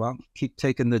 "Well, keep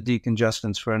taking the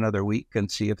decongestants for another week and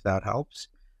see if that helps."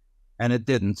 And it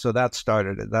didn't. So that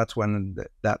started it. That's when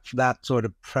that sort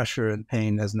of pressure and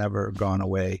pain has never gone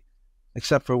away,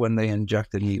 except for when they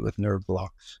injected me with nerve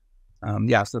blocks.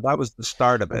 So that was the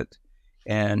start of it.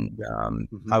 And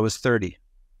I was 30.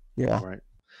 Yeah. Right.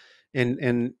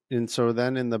 And so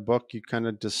then in the book, you kind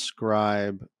of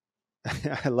describe,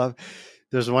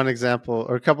 there's one example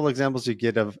or a couple examples you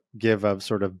give of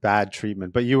sort of bad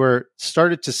treatment, but you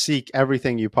started to seek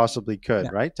everything you possibly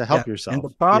could, right? To help yourself. And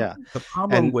the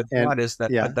problem with that is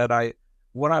that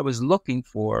what I was looking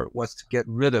for was to get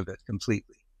rid of it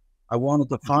completely. I wanted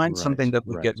to find something that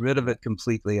would get rid of it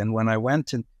completely. And when I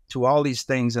went to all these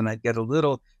things, and I'd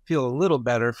feel a little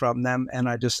better from them, and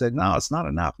I just said, "No, it's not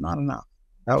enough, not enough."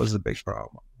 That was the big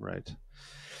problem. Right.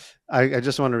 I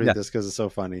just want to read this because it's so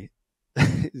funny.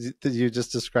 You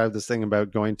just described this thing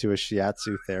about going to a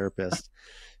shiatsu therapist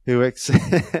who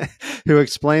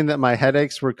explained that my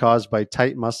headaches were caused by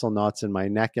tight muscle knots in my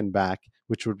neck and back,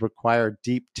 which would require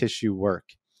deep tissue work.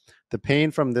 The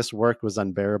pain from this work was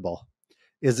unbearable.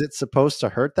 "Is it supposed to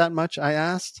hurt that much?" I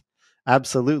asked.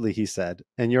 "Absolutely," he said.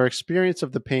 "And your experience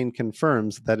of the pain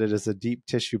confirms that it is a deep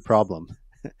tissue problem."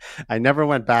 I never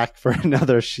went back for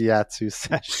another shiatsu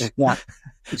session. Yeah.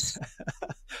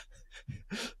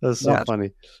 That's so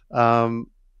funny.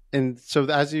 And so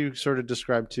as you sort of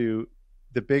described too,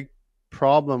 the big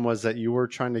problem was that you were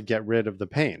trying to get rid of the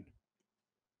pain.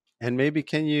 And maybe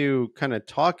can you kind of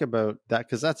talk about that?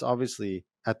 Because that's obviously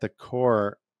at the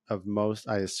core of most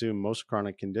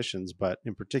chronic conditions, but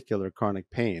in particular chronic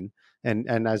pain.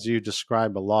 And as you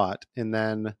describe a lot. And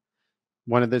then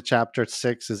one of the chapter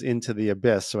 6 is Into the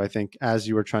Abyss. So I think as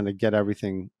you were trying to get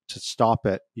everything to stop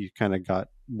it, you kind of got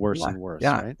worse and worse.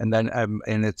 Yeah. Right? And then,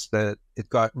 it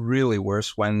got really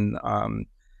worse when,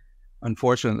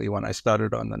 unfortunately, when I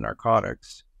started on the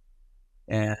narcotics,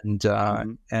 and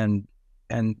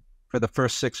for the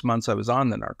first 6 months I was on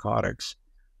the narcotics,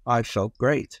 I felt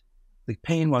great. The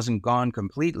pain wasn't gone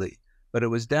completely, but it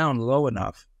was down low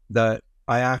enough that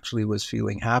I actually was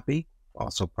feeling happy.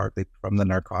 Also partly from the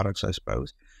narcotics, I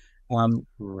suppose.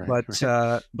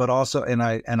 But also, and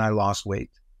I lost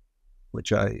weight,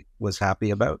 which I was happy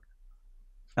about.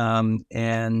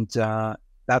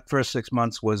 That first 6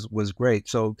 months was great.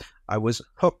 So I was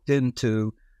hooked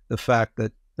into the fact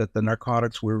that the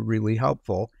narcotics were really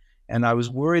helpful, and I was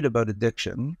worried about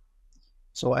addiction.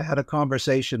 So I had a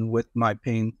conversation with my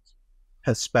pain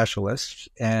specialist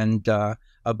and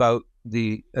about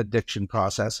the addiction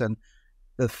process. And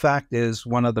the fact is,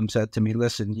 one of them said to me,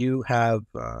 "Listen, you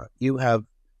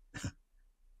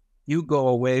go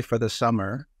away for the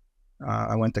summer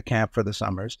I went to camp for the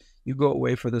summers. You go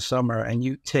away for the summer and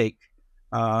you take,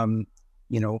 you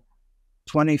know,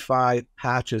 25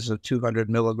 patches of 200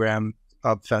 milligram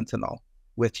of fentanyl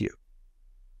with you,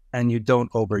 and you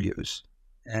don't overuse.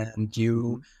 And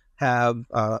you have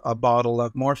a bottle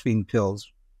of morphine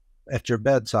pills at your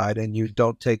bedside, and you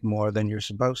don't take more than you're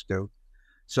supposed to.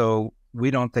 So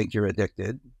we don't think you're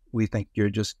addicted. We think you're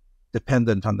just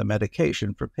dependent on the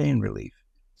medication for pain relief.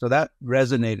 So that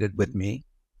resonated with me.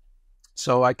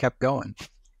 So I kept going.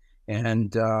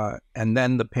 And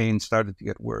then the pain started to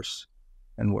get worse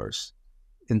and worse,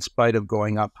 in spite of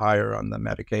going up higher on the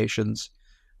medications,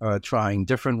 trying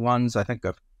different ones. I think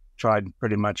I've tried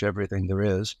pretty much everything there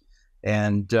is,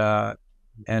 and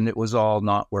it was all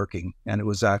not working, and it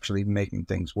was actually making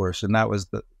things worse. And that was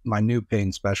my new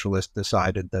pain specialist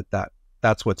decided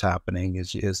that's what's happening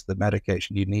is the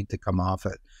medication. You need to come off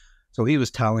it. So he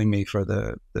was telling me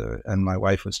and my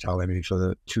wife was telling me for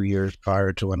the 2 years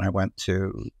prior to when I went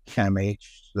to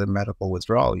CAMH, the medical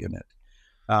withdrawal unit,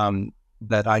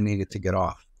 that I needed to get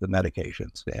off the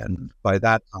medications. And by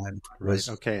that time, it was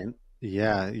okay.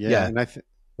 Yeah. And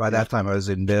by that time I was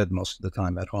in bed most of the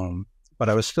time at home, but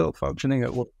I was still functioning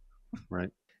at work. Right.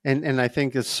 And I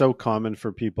think it's so common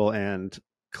for people, and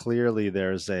clearly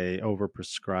there's a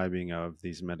overprescribing of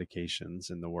these medications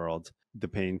in the world, the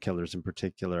painkillers in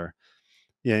particular.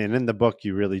 Yeah, and in the book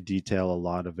you really detail a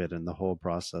lot of it and the whole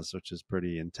process, which is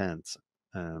pretty intense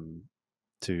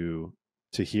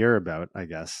to hear about, I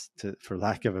guess, for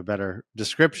lack of a better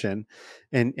description.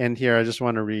 And here I just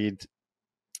want to read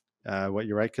what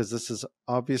you write, because this is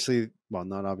obviously, well,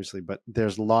 not obviously, but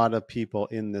there's a lot of people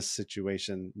in this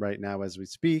situation right now as we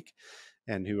speak,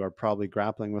 and who are probably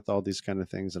grappling with all these kind of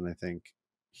things. And I think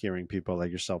hearing people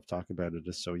like yourself talk about it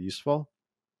is so useful.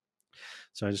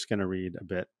 So I'm just going to read a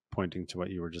bit pointing to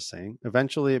what you were just saying.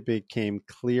 Eventually, it became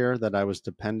clear that I was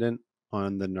dependent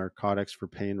on the narcotics for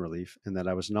pain relief, and that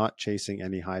I was not chasing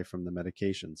any high from the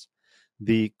medications.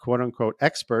 The quote unquote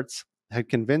experts had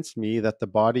convinced me that the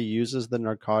body uses the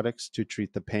narcotics to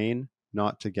treat the pain,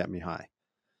 not to get me high.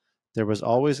 There was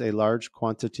always a large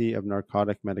quantity of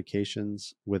narcotic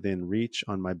medications within reach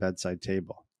on my bedside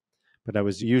table, but I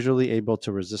was usually able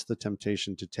to resist the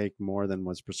temptation to take more than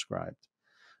was prescribed.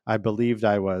 I believed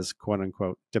I was, quote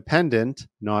unquote, dependent,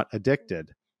 not addicted,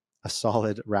 a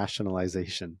solid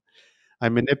rationalization. I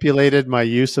manipulated my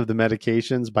use of the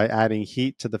medications by adding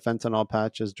heat to the fentanyl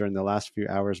patches during the last few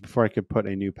hours before I could put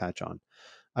a new patch on.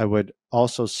 I would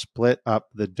also split up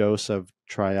the dose of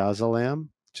triazolam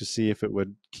to see if it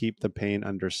would keep the pain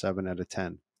under 7 out of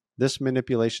 10. This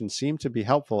manipulation seemed to be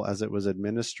helpful as it was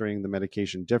administering the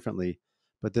medication differently,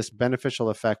 but this beneficial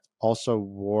effect also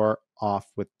wore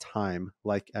off with time,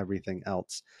 like everything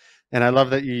else. And I love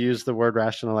that you use the word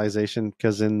rationalization,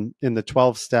 because in the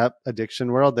 12-step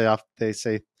addiction world, they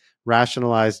say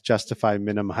rationalize, justify,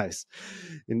 minimize.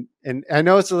 And I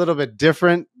know it's a little bit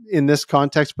different in this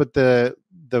context, but the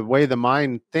way the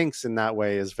mind thinks in that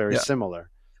way is very similar.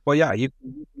 Well, yeah, you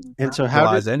and so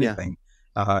how does anything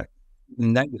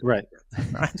negative, right?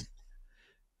 Right.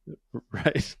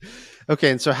 Right. Okay.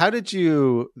 And so how did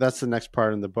you, that's the next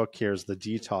part in the book here, is the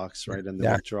detox, right? And the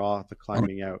withdrawal, the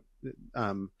climbing out.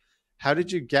 How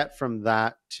did you get from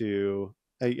that to,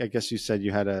 I guess you said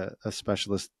you had a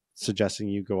specialist suggesting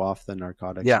you go off the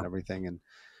narcotics and everything. And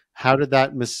how did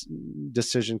that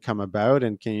decision come about?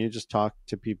 And can you just talk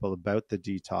to people about the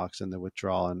detox and the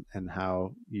withdrawal and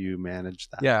how you managed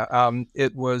that? Yeah.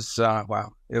 It was,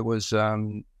 wow. It was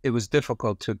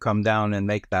difficult to come down and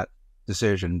make that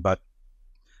decision, but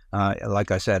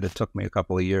like I said, it took me a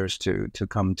couple of years to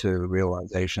come to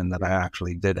realization that I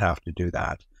actually did have to do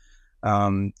that.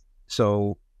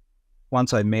 So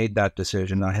once I made that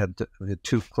decision, I had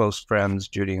two close friends,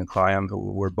 Judy and Clyam,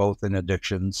 who were both in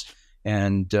addictions,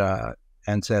 and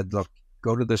said, look,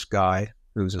 go to this guy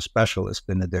who's a specialist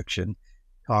in addiction,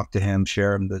 talk to him,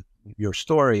 share him your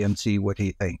story and see what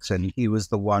he thinks. And he was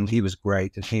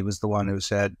great. And he was the one who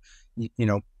said, you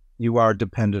know, you are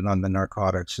dependent on the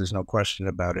narcotics. There's no question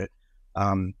about it.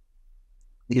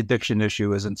 The addiction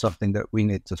issue isn't something that we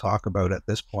need to talk about at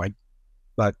this point,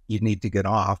 but you need to get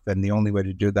off. And the only way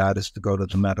to do that is to go to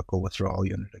the medical withdrawal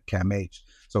unit at CAMH.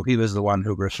 So he was the one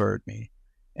who referred me.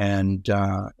 And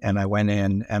I went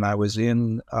in, and I was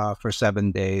in for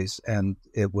 7 days. And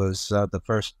it was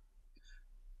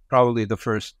probably the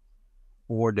first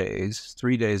 4 days,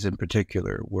 3 days in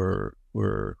particular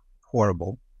were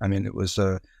horrible. I mean, it was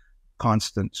a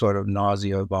constant sort of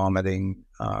nausea, vomiting,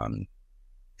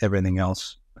 everything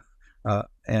else.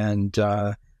 They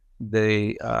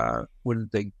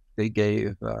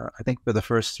gave, I think for the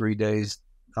first 3 days,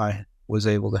 I was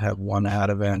able to have one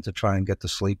Ativan to try and get to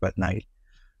sleep at night.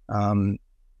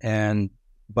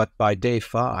 But by day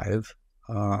 5,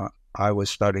 I was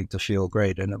starting to feel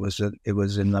great, and it was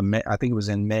in I think it was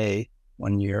in May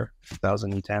one year,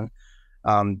 2010,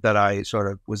 that I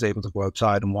sort of was able to go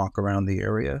outside and walk around the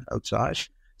area outside.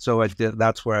 So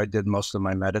that's where I did most of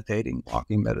my meditating,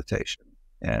 walking meditation,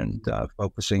 and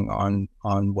focusing on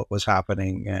what was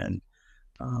happening. And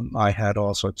I had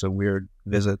all sorts of weird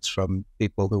visits from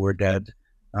people who were dead,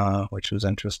 which was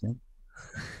interesting.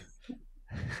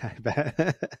 I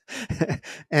bet.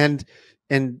 and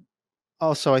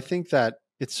also, I think that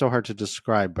it's so hard to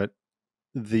describe, but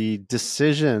the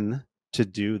decision to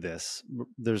do this,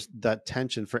 there's that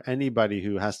tension for anybody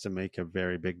who has to make a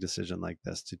very big decision like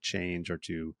this, to change or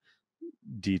to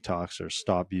detox or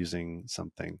stop using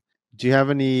something. Do you have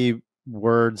any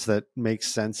words that make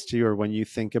sense to you, or when you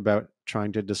think about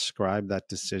trying to describe that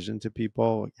decision to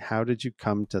people, how did you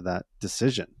come to that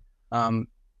decision?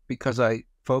 Because I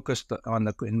focused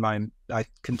on I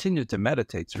continued to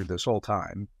meditate through this whole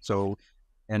time. So,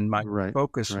 and my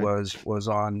focus was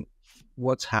on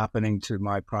what's happening to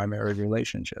my primary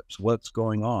relationships, what's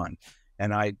going on.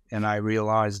 And I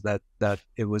realized that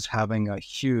it was having a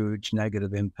huge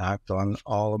negative impact on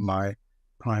all of my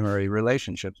primary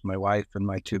relationships, my wife and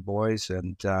my 2 boys.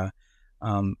 And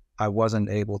I wasn't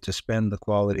able to spend the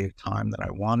quality of time that I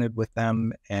wanted with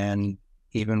them. And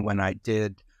even when I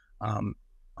did,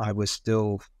 I was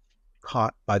still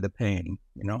caught by the pain,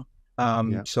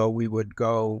 So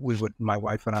my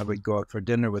wife and I would go out for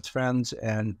dinner with friends,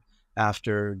 and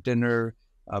after dinner,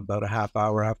 about a half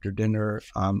hour after dinner,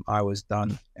 I was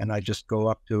done, and I just go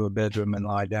up to a bedroom and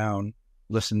lie down,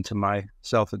 listen to my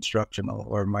self-instructional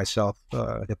or my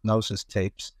self-hypnosis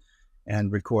tapes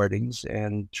and recordings,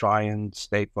 and try and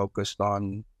stay focused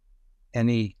on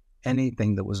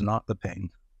anything that was not the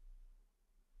pain.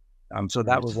 So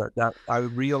that was that. I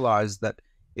realized that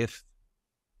if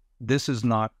this is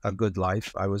not a good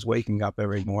life, I was waking up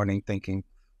every morning thinking,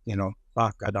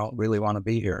 fuck, I don't really want to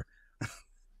be here,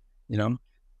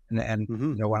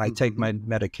 And when I take my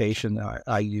medication,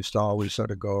 I used to always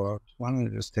sort of go, why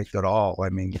don't I just take it all? I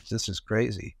mean, this is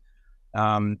crazy.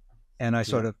 And I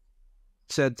sort of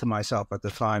said to myself at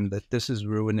the time that this is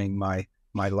ruining my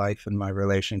life and my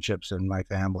relationships and my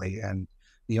family, and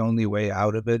the only way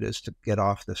out of it is to get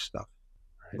off this stuff.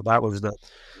 Right. So that was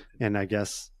and I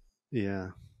guess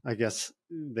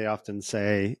they often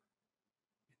say,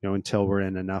 until we're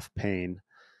in enough pain,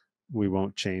 we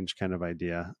won't change, kind of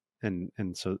idea. And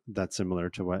so that's similar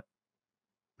to what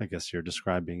I guess you're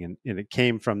describing. And it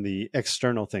came from the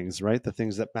external things, right? The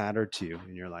things that matter to you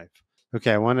in your life.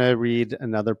 Okay, I want to read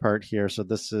another part here. So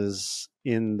this is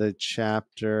in the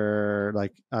chapter,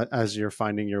 as you're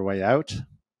finding your way out.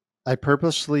 I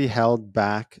purposely held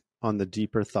back on the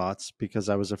deeper thoughts because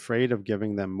I was afraid of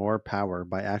giving them more power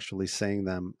by actually saying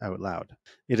them out loud.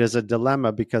 It is a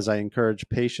dilemma because I encourage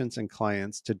patients and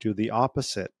clients to do the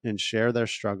opposite and share their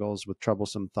struggles with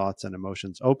troublesome thoughts and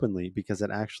emotions openly because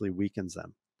it actually weakens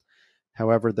them.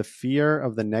 However, the fear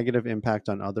of the negative impact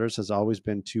on others has always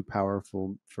been too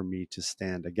powerful for me to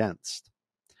stand against.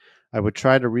 I would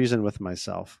try to reason with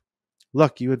myself.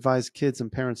 Look, you advise kids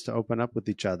and parents to open up with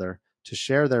each other, to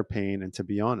share their pain, and to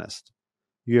be honest.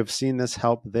 You have seen this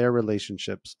help their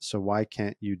relationships, so why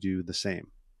can't you do the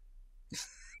same?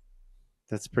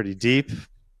 That's pretty deep.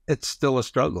 It's still a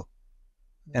struggle.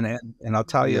 And I'll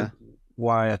tell you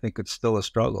why I think it's still a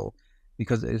struggle,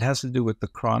 because it has to do with the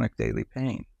chronic daily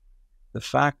pain. The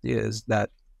fact is that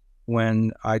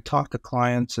when I talk to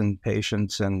clients and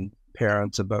patients and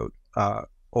parents about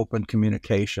open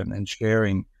communication and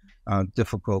sharing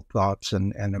difficult thoughts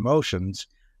and emotions,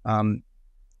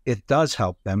 it does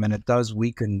help them, and it does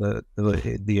weaken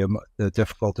the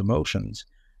difficult emotions,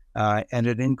 and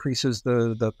it increases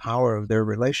the power of their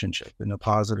relationship in a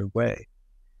positive way,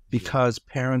 because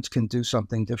parents can do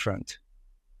something different.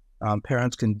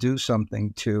 Parents can do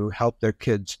something to help their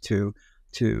kids to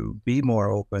be more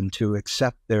open, to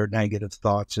accept their negative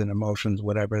thoughts and emotions,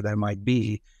 whatever they might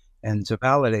be, and to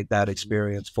validate that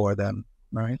experience for them,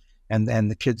 right? And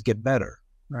the kids get better,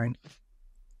 right?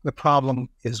 The problem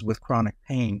is with chronic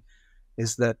pain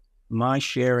is that my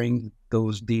sharing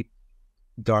those deep,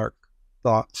 dark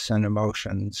thoughts and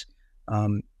emotions,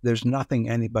 there's nothing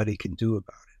anybody can do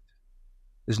about it.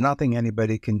 There's nothing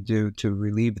anybody can do to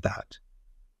relieve that.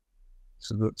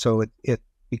 So it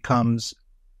becomes,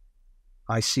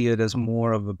 I see it as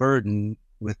more of a burden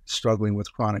with struggling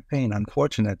with chronic pain.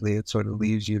 Unfortunately, it sort of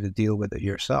leaves you to deal with it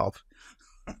yourself.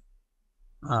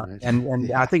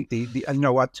 And I think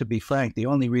to be frank, the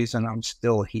only reason I'm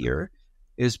still here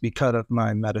is because of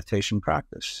my meditation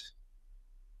practice.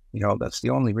 That's the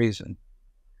only reason.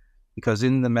 Because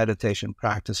in the meditation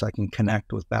practice, I can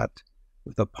connect with that,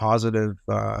 with a positive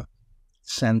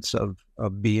sense of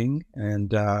being,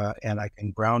 and I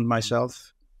can ground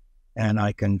myself, and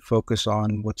I can focus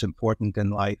on what's important in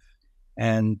life,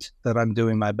 and that I'm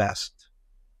doing my best,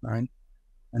 right?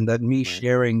 And that me Right.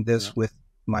 sharing Yeah. this with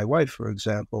my wife, for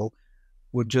example,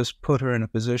 would just put her in a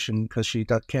position because she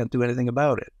can't do anything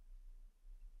about it.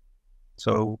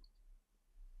 So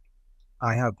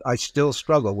I still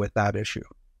struggle with that issue.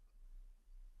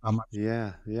 How much,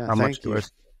 Yeah. Yeah. how much Thank do you. I?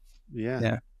 Yeah.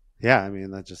 Yeah. Yeah. I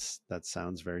mean, that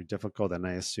sounds very difficult. And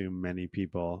I assume many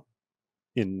people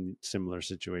in similar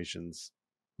situations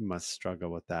must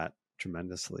struggle with that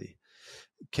tremendously.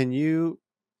 Can you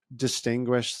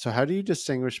distinguish? So, how do you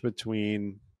distinguish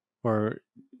between or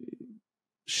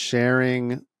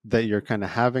sharing that you're kind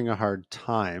of having a hard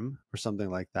time or something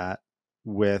like that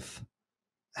with,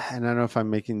 and I don't know if I'm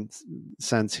making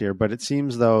sense here, but it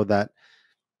seems though that,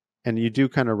 and you do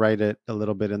kind of write it a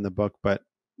little bit in the book, but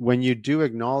when you do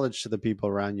acknowledge to the people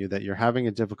around you that you're having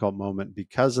a difficult moment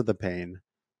because of the pain,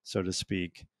 so to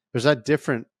speak, is that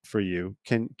different for you?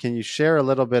 Can you share a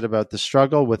little bit about the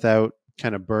struggle without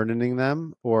kind of burdening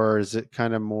them, or is it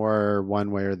kind of more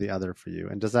one way or the other for you?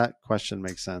 And does that question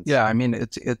make sense? Yeah. I mean,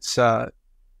 it's.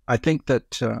 I think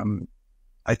that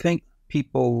I think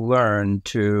people learn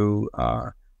to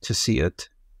see it.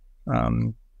 Um,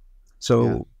 Yeah.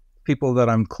 so people that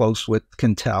I'm close with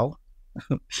can tell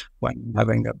when I'm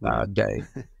having a Right. bad day,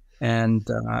 and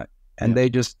Yeah. they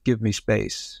just give me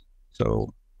space,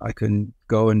 so I can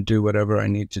go and do whatever I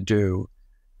need to do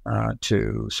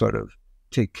to sort of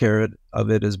take care of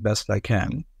it as best I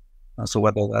can. So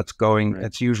whether that's going, Right.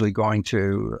 it's usually going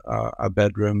to a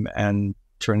bedroom and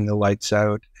turning the lights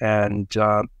out and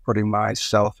putting my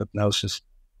self hypnosis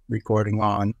recording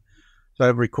on. So I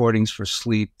have recordings for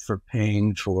sleep, for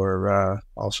pain, for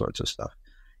all sorts of stuff,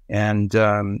 and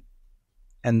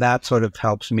that sort of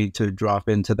helps me to drop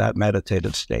into that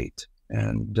meditative state.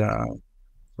 And so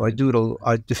I Right. do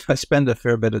it. I spend a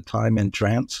fair bit of time in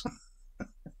trance.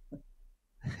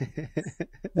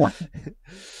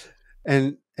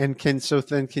 And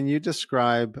can you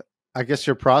describe, I guess,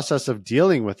 your process of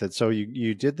dealing with it? So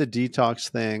you did the detox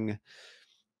thing,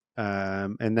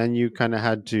 and then you kind of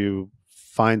had to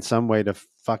find some way to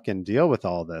fucking deal with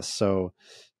all this. So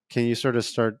can you sort of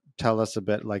tell us a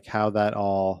bit like how that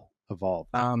all evolved?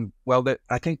 Well,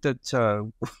 I think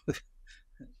that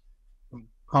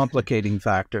complicating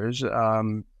factors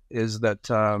is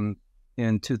that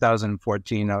in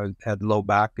 2014 I had low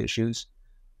back issues,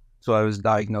 so I was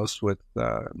diagnosed with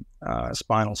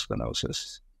spinal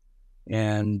stenosis,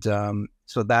 and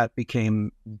so that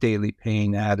became daily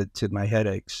pain added to my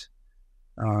headaches.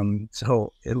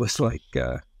 So it was like,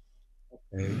 hey,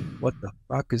 what the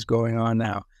fuck is going on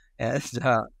now? And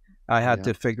I had Yeah.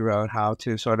 to figure out how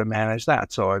to sort of manage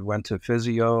that. So I went to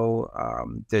physio,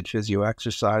 did physio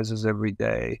exercises every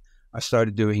day. I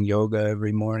started doing yoga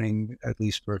every morning, at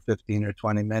least for 15 or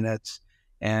 20 minutes.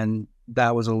 And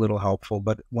that was a little helpful.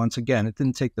 But once again, it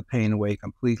didn't take the pain away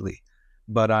completely.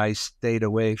 But I stayed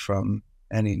away from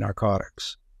any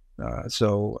narcotics.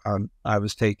 So I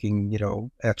was taking,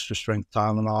 extra strength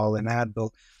Tylenol and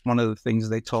Advil. One of the things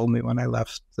they told me when I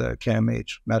left the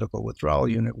CAMH medical withdrawal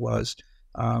unit was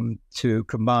to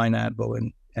combine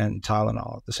Advil and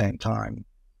Tylenol at the same time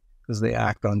because they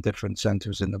act on different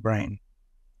centers in the brain.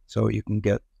 So you can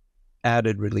get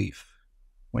added relief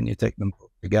when you take them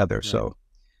together. Right. So,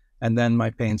 and then my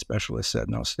pain specialist said,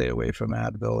 no, stay away from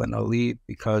Advil and Aleve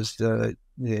because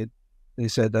they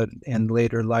said that in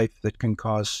later life that can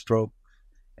cause stroke.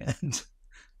 And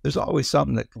there's always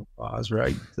something that can cause,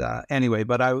 right? Anyway,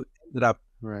 but I ended up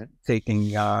Right.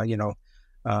 taking,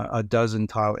 a dozen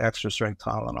extra strength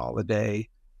Tylenol a day.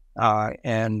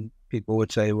 And people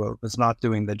would say, well, if it's not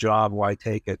doing the job, why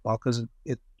take it? Well, because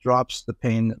it drops the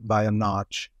pain by a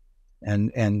notch,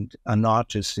 and a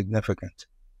notch is significant,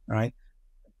 right?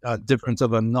 A difference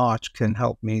of a notch can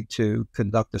help me to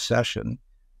conduct a session,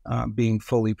 being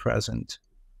fully present,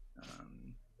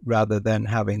 rather than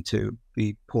having to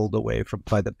be pulled away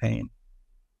by the pain.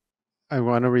 I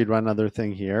want to read one other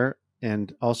thing here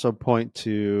and also point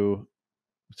to,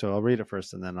 so I'll read it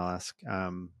first and then I'll ask.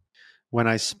 When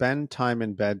I spend time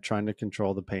in bed trying to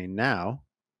control the pain now,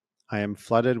 I am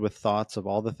flooded with thoughts of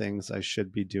all the things I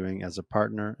should be doing as a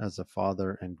partner, as a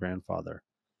father and grandfather.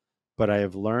 But I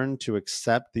have learned to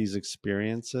accept these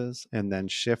experiences and then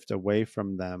shift away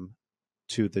from them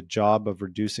to the job of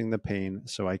reducing the pain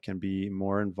so I can be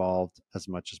more involved as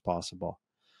much as possible.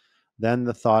 Then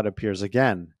the thought appears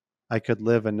again. I could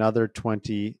live another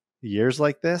 20 years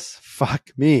like this, fuck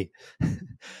me.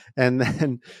 and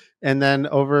then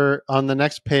over on the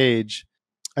next page,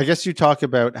 I guess you talk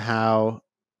about how,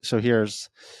 so here's,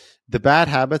 the bad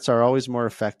habits are always more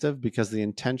effective because the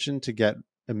intention to get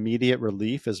immediate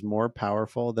relief is more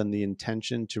powerful than the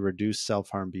intention to reduce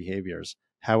self-harm behaviors.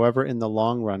 However, in the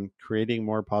long run, creating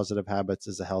more positive habits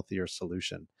is a healthier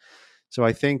solution. So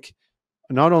I think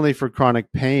not only for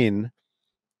chronic pain,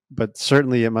 but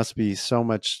certainly it must be so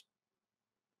much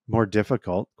more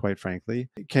difficult, quite frankly.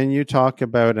 Can you talk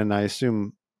about, and I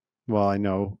assume, well, I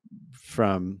know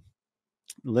from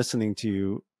listening to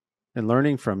you and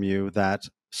learning from you that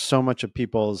so much of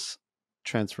people's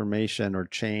transformation or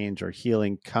change or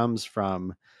healing comes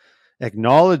from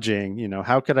acknowledging,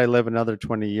 how could I live another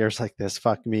 20 years like this?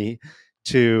 Fuck me.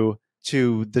 To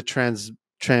the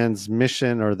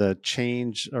transmission or the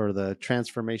change or the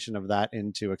transformation of that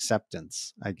into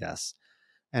acceptance, I guess.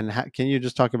 And can you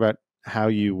just talk about how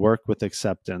you work with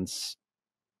acceptance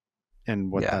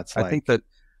and what Yeah, that's I think like?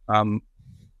 that,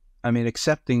 I mean,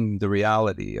 accepting the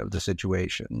reality of the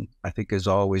situation, I think, is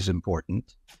always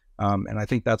important. And I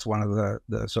think that's one of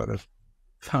the sort of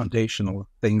foundational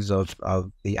things of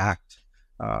the ACT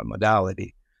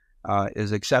modality,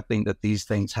 is accepting that these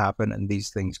things happen and these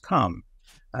things come.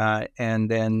 And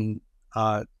then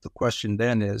the question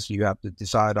then is, you have to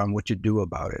decide on what you do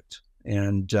about it.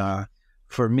 And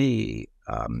for me,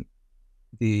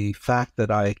 the fact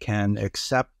that I can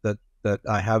accept that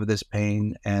I have this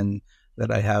pain and that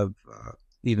I have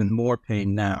even more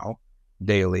pain now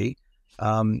daily.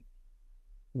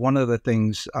 One of the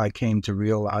things I came to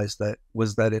realize that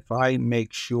was that if I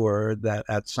make sure that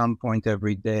at some point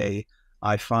every day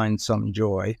I find some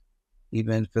joy,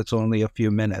 even if it's only a few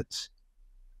minutes,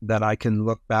 that I can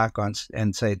look back on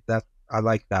and say that I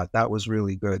like that. That was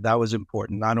really good. That was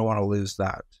important. I don't want to lose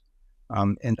that.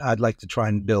 And I'd like to try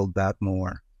and build that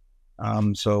more.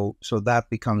 So that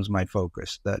becomes my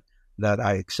focus, that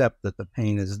I accept that the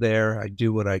pain is there. I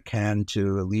do what I can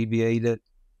to alleviate it,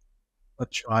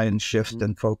 but try and shift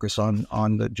and focus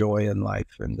on the joy in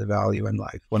life and the value in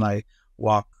life. When I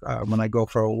go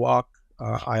for a walk,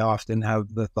 I often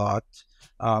have the thought,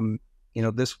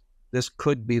 this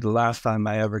could be the last time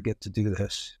I ever get to do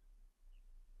this.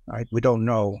 Right? We don't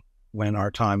know when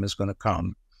our time is going to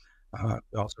come.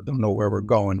 We also don't know where we're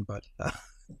going, but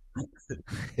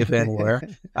if anywhere,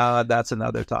 that's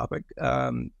another topic.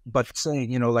 But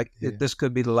saying, this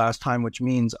could be the last time, which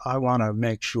means I want to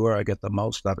make sure I get the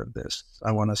most out of this.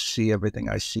 I want to see everything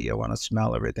I see. I want to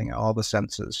smell everything, all the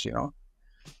senses,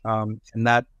 and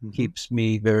that keeps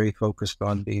me very focused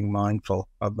on being mindful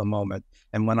of the moment.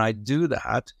 And when I do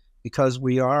that, because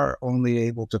we are only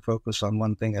able to focus on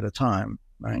one thing at a time,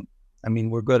 right? I mean,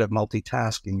 we're good at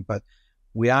multitasking, but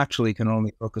we actually can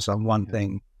only focus on one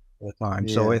thing at a time.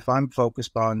 Yeah. So if I'm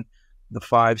focused on the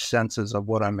five senses of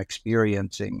what I'm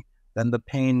experiencing, then the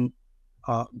pain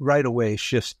right away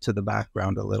shifts to the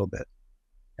background a little bit.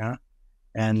 Yeah.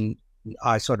 And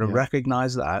I sort of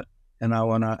recognize that, and I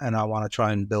wanna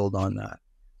try and build on that.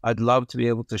 I'd love to be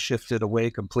able to shift it away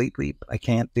completely, but I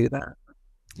can't do that.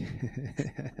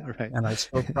 Right. And I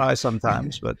still try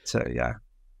sometimes, but yeah.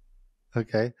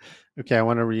 Okay. I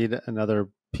want to read another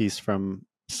piece from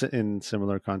in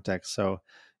similar context. So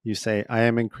you say, I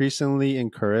am increasingly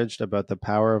encouraged about the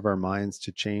power of our minds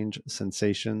to change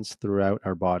sensations throughout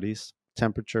our bodies: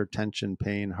 temperature, tension,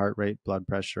 pain, heart rate, blood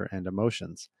pressure, and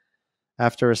emotions.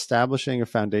 After establishing a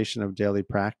foundation of daily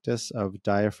practice of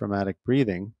diaphragmatic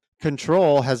breathing,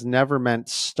 control has never meant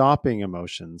stopping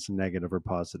emotions, negative or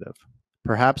positive.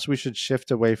 Perhaps we should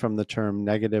shift away from the term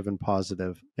negative and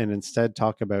positive and instead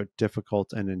talk about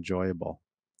difficult and enjoyable.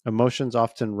 Emotions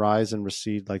often rise and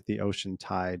recede like the ocean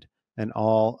tide, and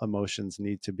all emotions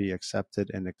need to be accepted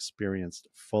and experienced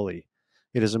fully.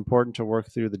 It is important to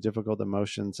work through the difficult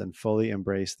emotions and fully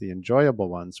embrace the enjoyable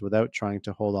ones without trying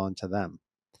to hold on to them.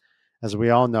 As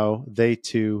we all know, they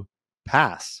too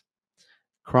pass.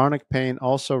 Chronic pain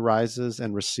also rises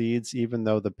and recedes even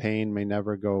though the pain may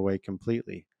never go away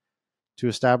completely. To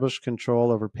establish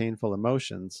control over painful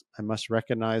emotions, I must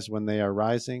recognize when they are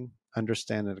rising,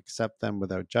 understand and accept them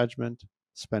without judgment,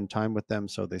 spend time with them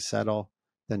so they settle,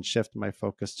 then shift my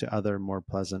focus to other more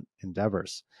pleasant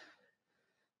endeavors.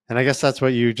 And I guess that's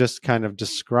what you just kind of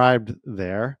described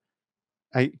there.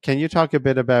 Can you talk a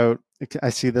bit about, I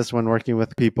see this when working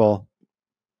with people,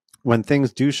 when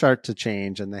things do start to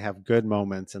change and they have good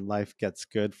moments and life gets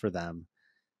good for them,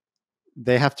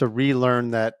 they have to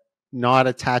relearn that not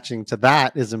attaching to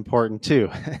that is important too,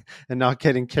 and not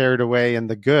getting carried away in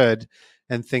the good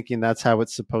and thinking that's how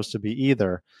it's supposed to be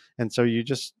either. And so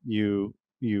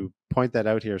you point that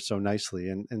out here so nicely.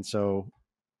 And so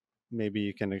maybe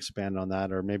you can expand on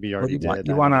that, or maybe you Well, already did. you I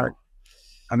don't want to. know.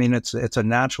 I mean, it's a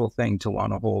natural thing to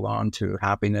want to hold on to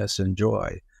happiness and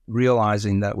joy,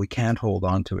 realizing that we can't hold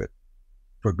on to it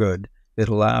for good.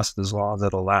 It'll last as long as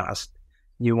it'll last.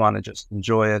 You want to just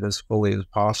enjoy it as fully as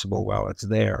possible while it's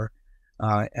there,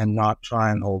 and not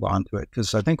try and hold on to it.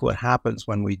 Because I think what happens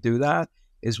when we do that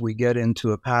is we get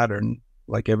into a pattern,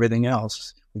 like everything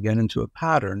else. We get into a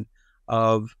pattern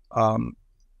of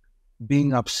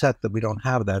being upset that we don't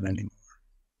have that anymore.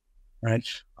 Right?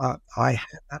 I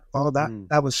had that. Oh,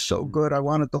 that was so good. I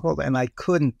wanted to hold it, and I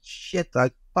couldn't. Shit, I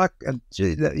fuck, and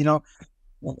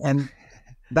and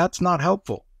that's not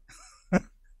helpful.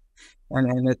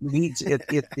 And it leads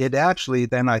it actually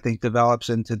then I think develops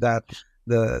into that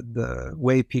the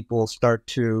way people start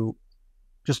to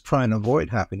just try and avoid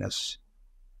happiness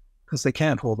because they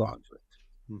can't hold on to it.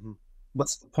 Mm-hmm.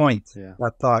 What's the point? Yeah.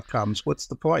 That thought comes. What's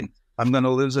the point? I'm going to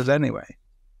lose it anyway,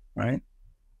 right?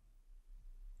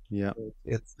 Yeah.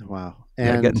 It's Wow.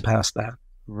 And getting past that.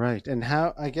 Right. And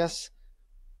how, I guess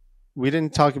we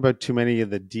didn't talk about too many of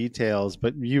the details,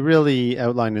 but you really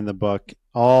outline in the book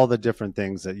all the different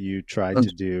things that you tried to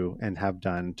do and have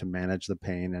done to manage the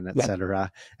pain and etc.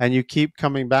 And you keep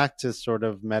coming back to sort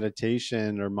of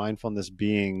meditation or mindfulness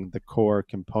being the core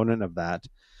component of that.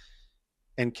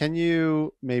 And can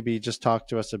you maybe just talk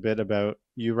to us a bit about,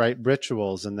 you write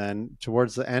rituals, and then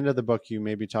towards the end of the book, you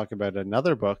maybe talk about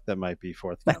another book that might be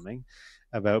forthcoming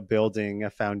about building a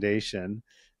foundation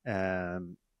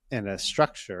and a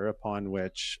structure upon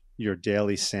which your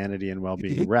daily sanity and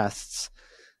well-being rests.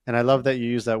 And I love that you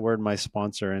use that word. My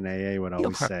sponsor in AA would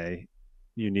always say,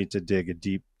 you need to dig a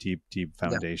deep, deep, deep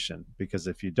foundation, because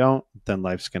if you don't, then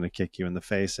life's going to kick you in the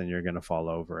face and you're going to fall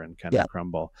over and kind of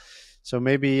crumble. So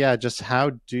maybe, just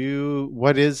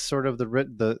what is sort of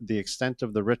the extent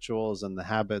of the rituals and the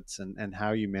habits, and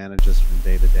how you manage this from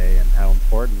day to day, and how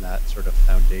important that sort of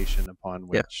foundation upon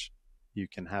which you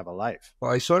can have a life.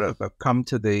 Well, I sort of have come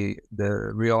to the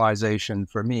realization,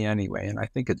 for me anyway, and I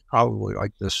think it's probably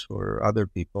like this for other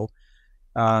people,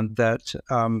 that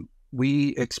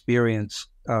we experience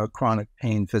chronic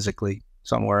pain physically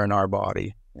somewhere in our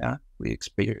body. Yeah, we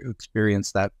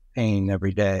experience that pain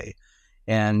every day.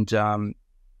 And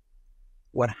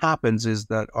what happens is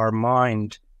that our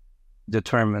mind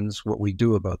determines what we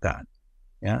do about that.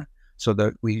 Yeah. So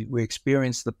that we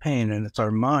experience the pain, and it's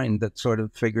our mind that sort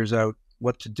of figures out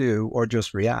what to do or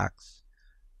just reacts.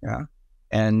 Yeah.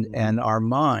 And our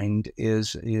mind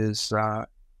is a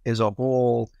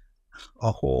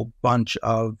whole bunch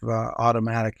of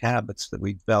automatic habits that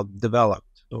we've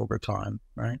developed over time.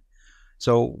 Right.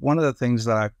 So one of the things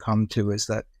that I've come to is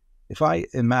that if I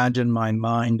imagine my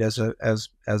mind as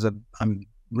I'm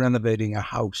renovating a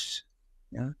house,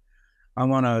 yeah, I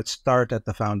want to start at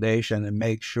the foundation and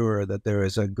make sure that there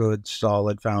is a good,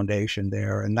 solid foundation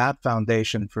there. And that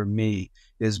foundation for me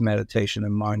is meditation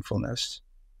and mindfulness.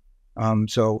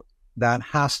 So that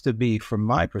has to be, from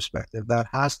my perspective, that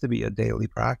has to be a daily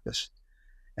practice.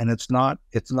 And it's not,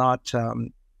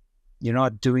 you're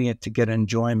not doing it to get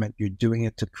enjoyment. You're doing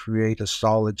it to create a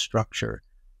solid structure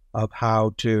of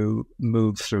how to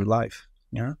move through life.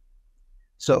 Yeah.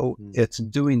 So it's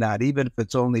doing that, even if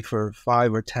it's only for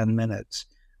 5 or 10 minutes.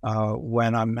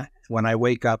 When I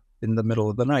wake up in the middle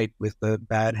of the night with a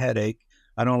bad headache,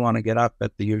 I don't want to get up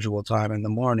at the usual time in the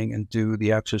morning and do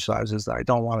the exercises. I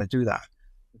don't want to do that.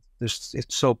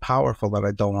 It's so powerful that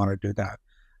I don't want to do that.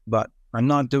 But I'm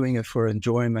not doing it for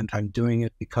enjoyment. I'm doing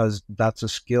it because that's a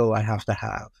skill I have to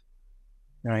have.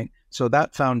 Right. So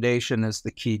that foundation is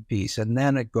the key piece. And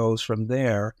then it goes from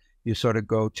there. You sort of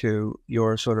go to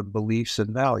your sort of beliefs and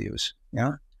values.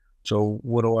 Yeah. So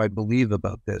what do I believe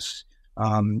about this?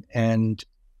 And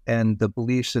the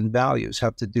beliefs and values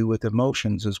have to do with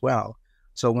emotions as well.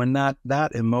 So when that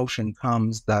emotion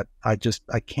comes that I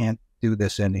can't do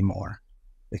this anymore.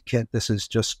 This is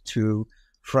just too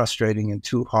frustrating and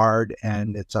too hard,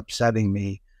 and it's upsetting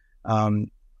me. I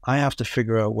have to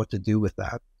figure out what to do with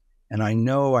that. And I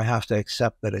know I have to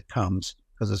accept that it comes,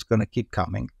 because it's going to keep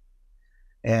coming.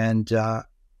 And,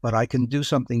 but I can do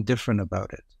something different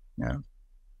about it. Yeah.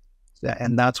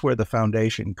 And that's where the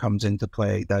foundation comes into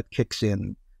play. That kicks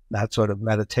in, that sort of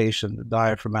meditation, the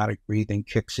diaphragmatic breathing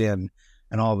kicks in,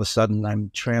 and all of a sudden I'm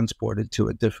transported to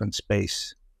a different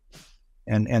space.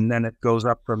 And then it goes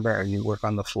up from there. You work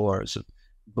on the floors of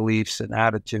beliefs and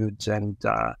attitudes, and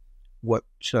what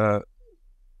sort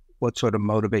of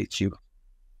motivates you.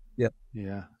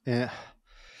 Yeah.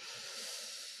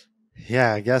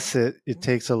 I guess it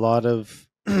takes a lot of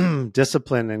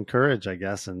discipline and courage, I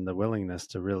guess, and the willingness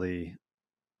to really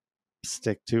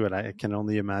stick to it. I can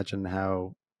only imagine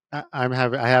how I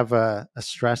have a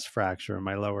stress fracture in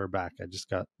my lower back. I just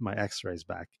got my X-rays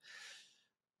back.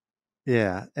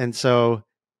 Yeah, and so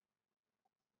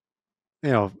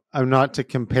I'm not to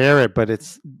compare it, but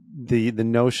it's the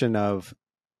notion of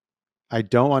I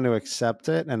don't want to accept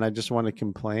it, and I just want to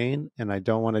complain, and I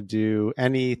don't want to do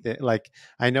anything. Like,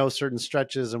 I know certain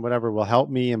stretches and whatever will help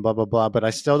me and blah blah blah, but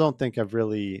I still don't think I've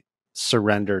really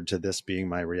surrendered to this being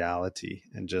my reality,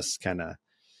 and just kind of,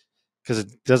 because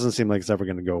it doesn't seem like it's ever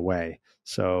going to go away.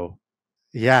 So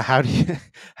yeah, how do you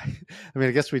I mean,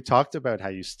 I guess we talked about how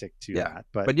you stick to Yeah, that,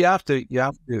 but but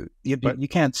you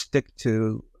can't stick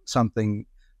to something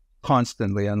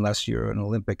constantly unless you're an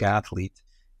Olympic athlete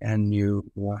and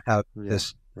you have yeah,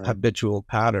 this right. habitual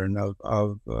pattern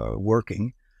of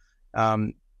working.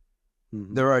 Um,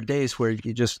 Hmm. there are days where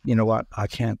you just, you know what, I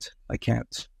can't.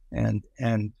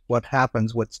 And what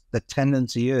happens, what's the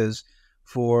tendency is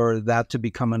for that to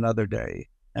become another day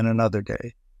and another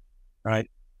day, right?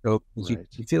 So Right,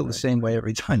 you feel the right, same way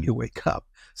every time you wake up.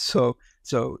 So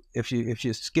if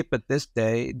you skip it this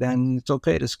day, then it's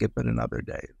okay to skip it another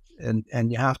day.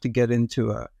 And you have to get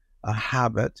into a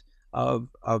habit of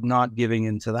not giving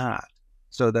into that.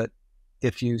 So that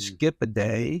if you mm, skip a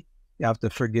day, you have to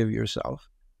forgive yourself,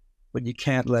 but you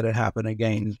can't let it happen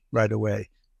again right away.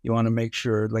 You want to make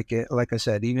sure, like I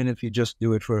said, even if you just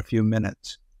do it for a few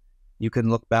minutes, you can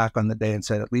look back on the day and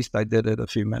say, at least I did it a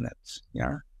few minutes.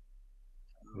 Yeah.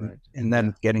 right, And yeah,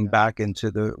 then getting yeah, back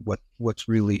into the what's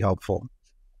really helpful.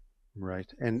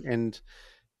 right. And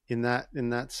in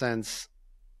that sense,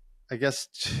 I guess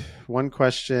one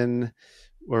question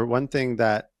or one thing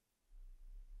that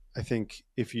I think,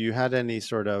 if you had any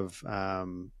sort of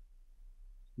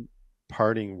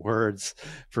parting words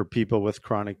for people with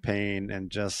chronic pain,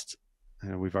 and just,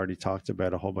 we've already talked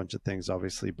about a whole bunch of things,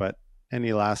 obviously, but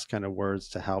any last kind of words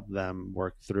to help them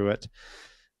work through it?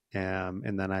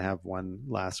 And then I have one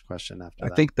last question after I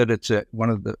that. think that one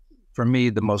of the, for me,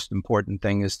 the most important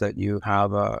thing is that you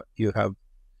have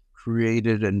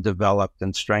created and developed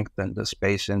and strengthened a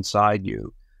space inside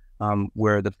you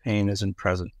where the pain isn't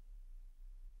present.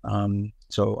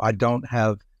 So I don't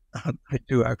have, I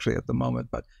do actually at the moment,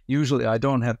 but usually I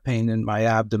don't have pain in my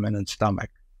abdomen and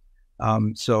stomach.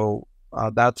 So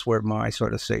that's where my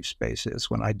sort of safe space is.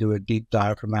 When I do a deep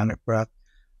diaphragmatic breath,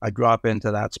 I drop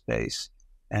into that space.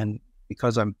 And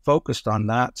because I'm focused on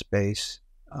that space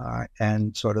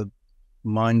and sort of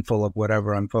mindful of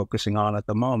whatever I'm focusing on at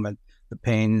the moment, the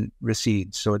pain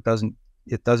recedes. So it doesn't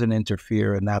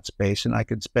interfere in that space. And I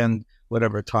can spend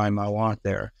whatever time I want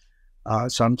there.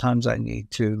 Sometimes I need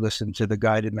to listen to the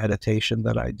guided meditation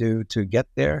that I do to get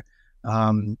there,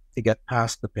 to get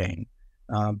past the pain.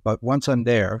 But once I'm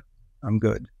there, I'm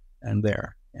good and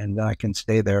there, and I can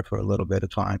stay there for a little bit of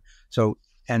time. So,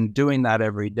 and doing that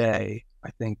every day, I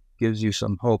think gives you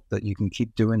some hope that you can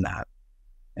keep doing that.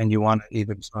 And you want to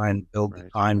even try and build the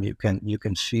Right, time right, you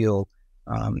can feel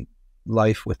um,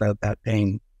 life without that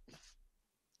pain.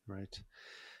 right.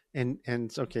 And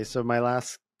okay, so my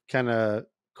last kind of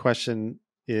question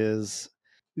is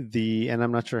and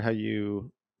I'm not sure how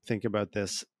you think about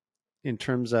this in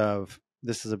terms of,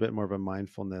 this is a bit more of a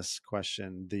mindfulness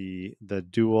question, the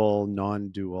dual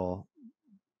non-dual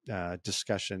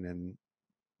discussion in,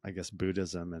 I guess,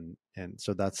 Buddhism, and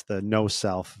so that's the no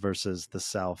self versus the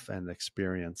self and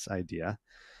experience idea.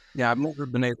 Yeah, I've never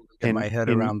been able to get And my head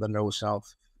in around the no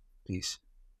self piece.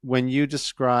 when you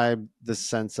describe the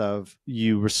sense of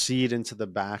you recede into the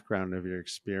background of your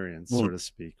experience, so Mm. to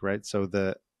speak, right? So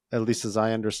at least as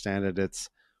I understand it, it's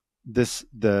this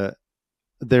the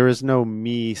there is no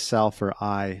me, self, or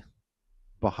I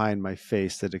behind my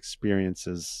face that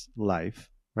experiences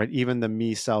life, right? Even the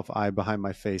me, self, I behind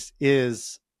my face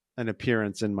is an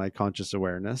appearance in my conscious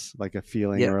awareness, like a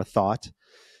feeling Yeah. or a thought.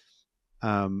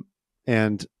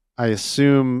 And I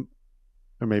assume,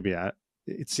 or maybe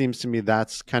it seems to me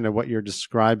that's kind of what you're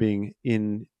describing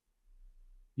in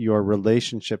your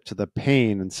relationship to the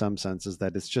pain, in some senses,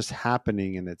 that it's just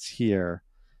happening and it's here.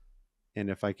 And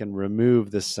if I can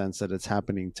remove this sense that it's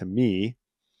happening to me,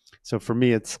 so for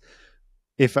me, it's,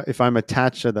 if I'm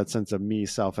attached to that sense of me,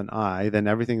 self, and I, then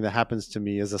everything that happens to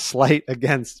me is a slight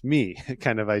against me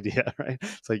kind of idea, right?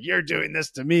 It's like, you're doing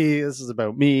this to me. This is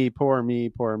about me, poor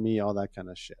me, all that kind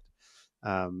of shit.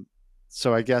 Um,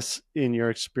 so I guess in your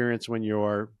experience, when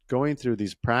you're going through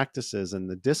these practices, and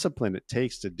the discipline it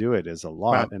takes to do it is a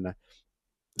lot. Well, And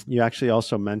you actually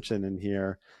also mention in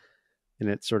here, and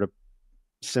it's sort of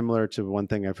similar to one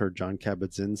thing I've heard John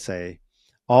Kabat-Zinn say,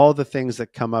 all the things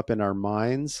that come up in our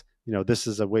minds, this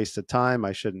is a waste of time.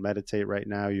 I shouldn't meditate right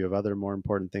now. You have other more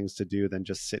important things to do than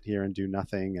just sit here and do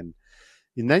nothing.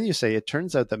 And then you say, it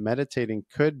turns out that meditating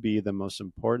could be the most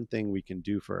important thing we can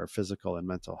do for our physical and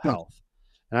mental Yeah. health.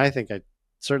 And I think I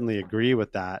certainly agree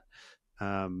with that.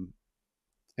 Um,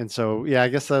 and so, yeah, I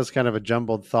guess that was kind of a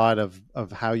jumbled thought of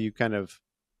how you kind of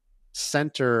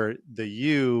center the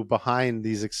you behind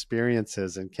these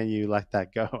experiences, and can you let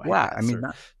that go, I Yeah, I guess, mean,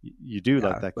 or you do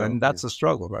let yeah, that go. and that's a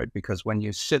struggle, right? Because when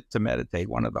you sit to meditate,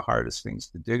 one of the hardest things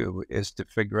to do is to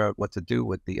figure out what to do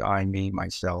with the I, me,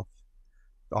 myself,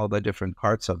 all the different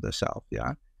parts of the self.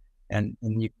 Yeah. And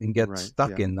you can get Right. stuck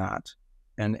Yeah. in that,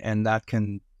 and that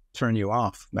can turn you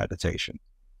off meditation.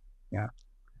 Yeah.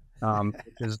 Which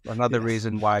is another Yes.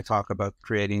 reason why I talk about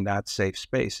creating that safe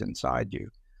space inside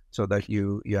you, so that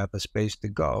you have a space to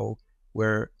go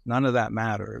where none of that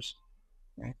matters.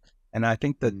 Okay? And I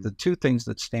think that the Mm. two things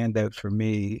that stand out for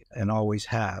me and always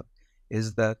have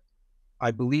is that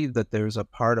I believe that there's a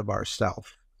part of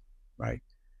ourself, right,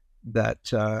 that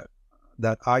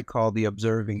that I call the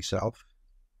observing self,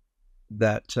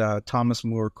 that Thomas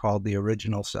Moore called the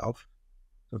original self.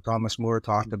 So Thomas Moore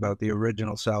talked Mm-hmm. about the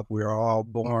original self. We are all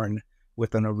born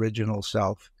with an original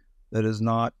self that is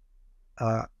not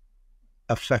uh,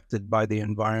 affected by the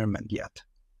environment yet.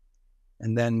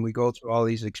 And then we go through all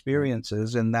these Right.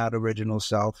 experiences, and that original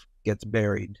self gets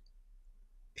buried.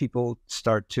 People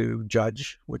start to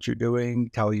judge what you're doing,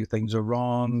 tell you things are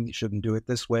wrong, you shouldn't do it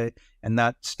this way, and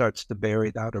that starts to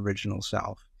bury that original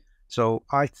self. So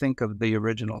I think of the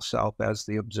original self as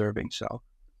the observing self,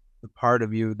 the part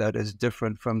of you that is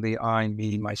different from the I,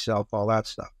 me, myself, all that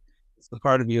stuff. It's the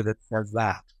part of you that says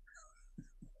that.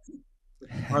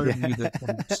 It's the part of Yeah. you that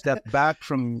can step back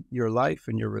from your life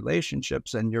and your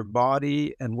relationships and your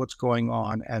body and what's going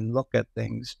on and look at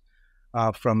things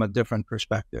from a different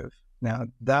perspective. Now,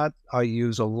 that I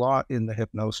use a lot in the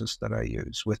hypnosis that I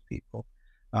use with people.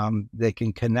 They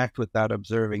can connect with that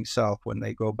observing self when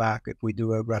they go back. If we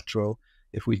do a retro,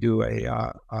 if we do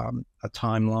a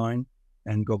timeline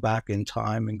and go back in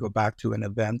time and go back to an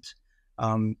event,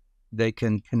 um, they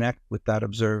can connect with that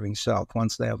observing self.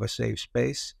 Once they have a safe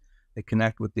space, they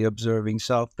connect with the observing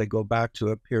self. They go back to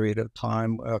a period of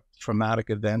time, a traumatic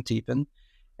event even,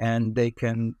 and they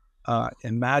can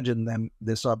imagine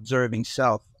this observing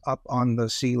self up on the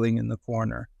ceiling in the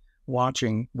corner,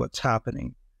 watching what's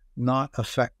happening, not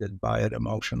affected by it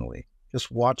emotionally,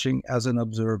 just watching as an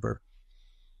observer.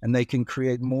 And they can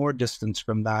create more distance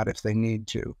from that if they need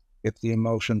to, if the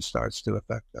emotion starts to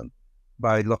affect them,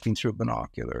 by looking through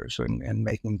binoculars and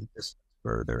making the distance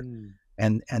further.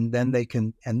 Mm. And then they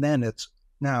can, and then it's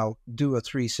now do a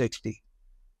 360.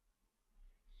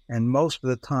 And most of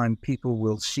the time, people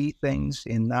will see things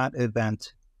in that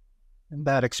event, in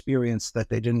that experience, that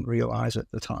they didn't realize at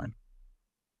the time.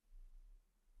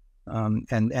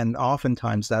 And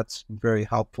oftentimes that's very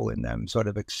helpful in them sort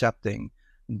of accepting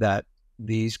that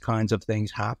these kinds of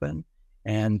things happen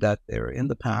and that they're in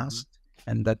the Mm-hmm. past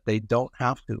and that they don't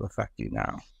have to affect you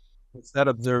now. It's that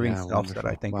observing Yeah. self that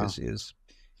I Wonderful. think Wow.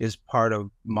 is part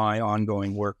of my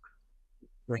ongoing work.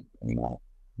 Right.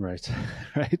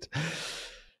 Right.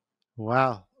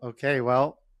 Wow. Okay.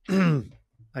 Well,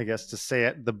 I guess to say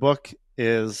it, the book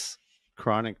is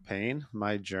Chronic Pain,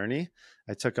 My Journey.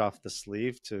 I took off the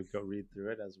sleeve to go read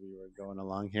through it as we were going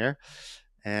along here.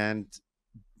 And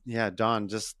yeah, Don,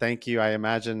 just thank you. I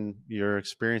imagine you're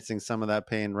experiencing some of that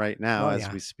pain right now Oh as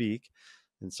yeah, we speak.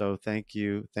 And so thank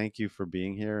you for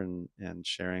being here and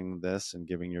sharing this and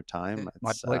giving your time. my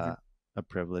It's pleasure. a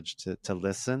privilege to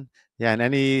listen. Yeah, and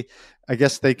any, I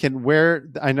guess they can, where,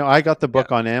 I know I got the Yeah.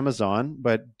 book on Amazon,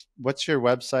 but what's your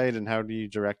website and how do you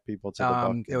direct people to the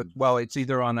book? And Well, it's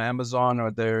either on Amazon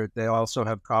or they also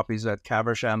have copies at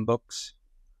Caversham Books,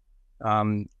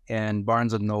 and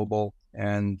Barnes and Noble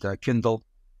and Kindle.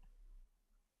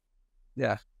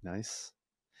 Yeah. nice.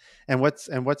 And what's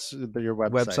your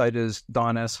website? Website is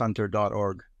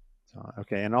donshunter.org.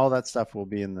 Okay, and all that stuff will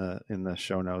be in the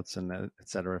show notes and et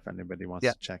cetera. If anybody wants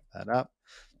Yeah. to check that up,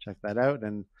 check that out.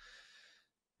 And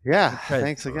yeah, Okay.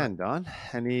 thanks All right. again, Don.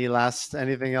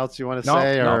 Anything else you want to No,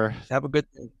 say no. or Have a good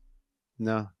day.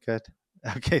 no? Good.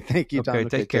 Okay, thank you, Okay. Don. Okay,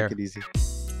 Take take care. it easy.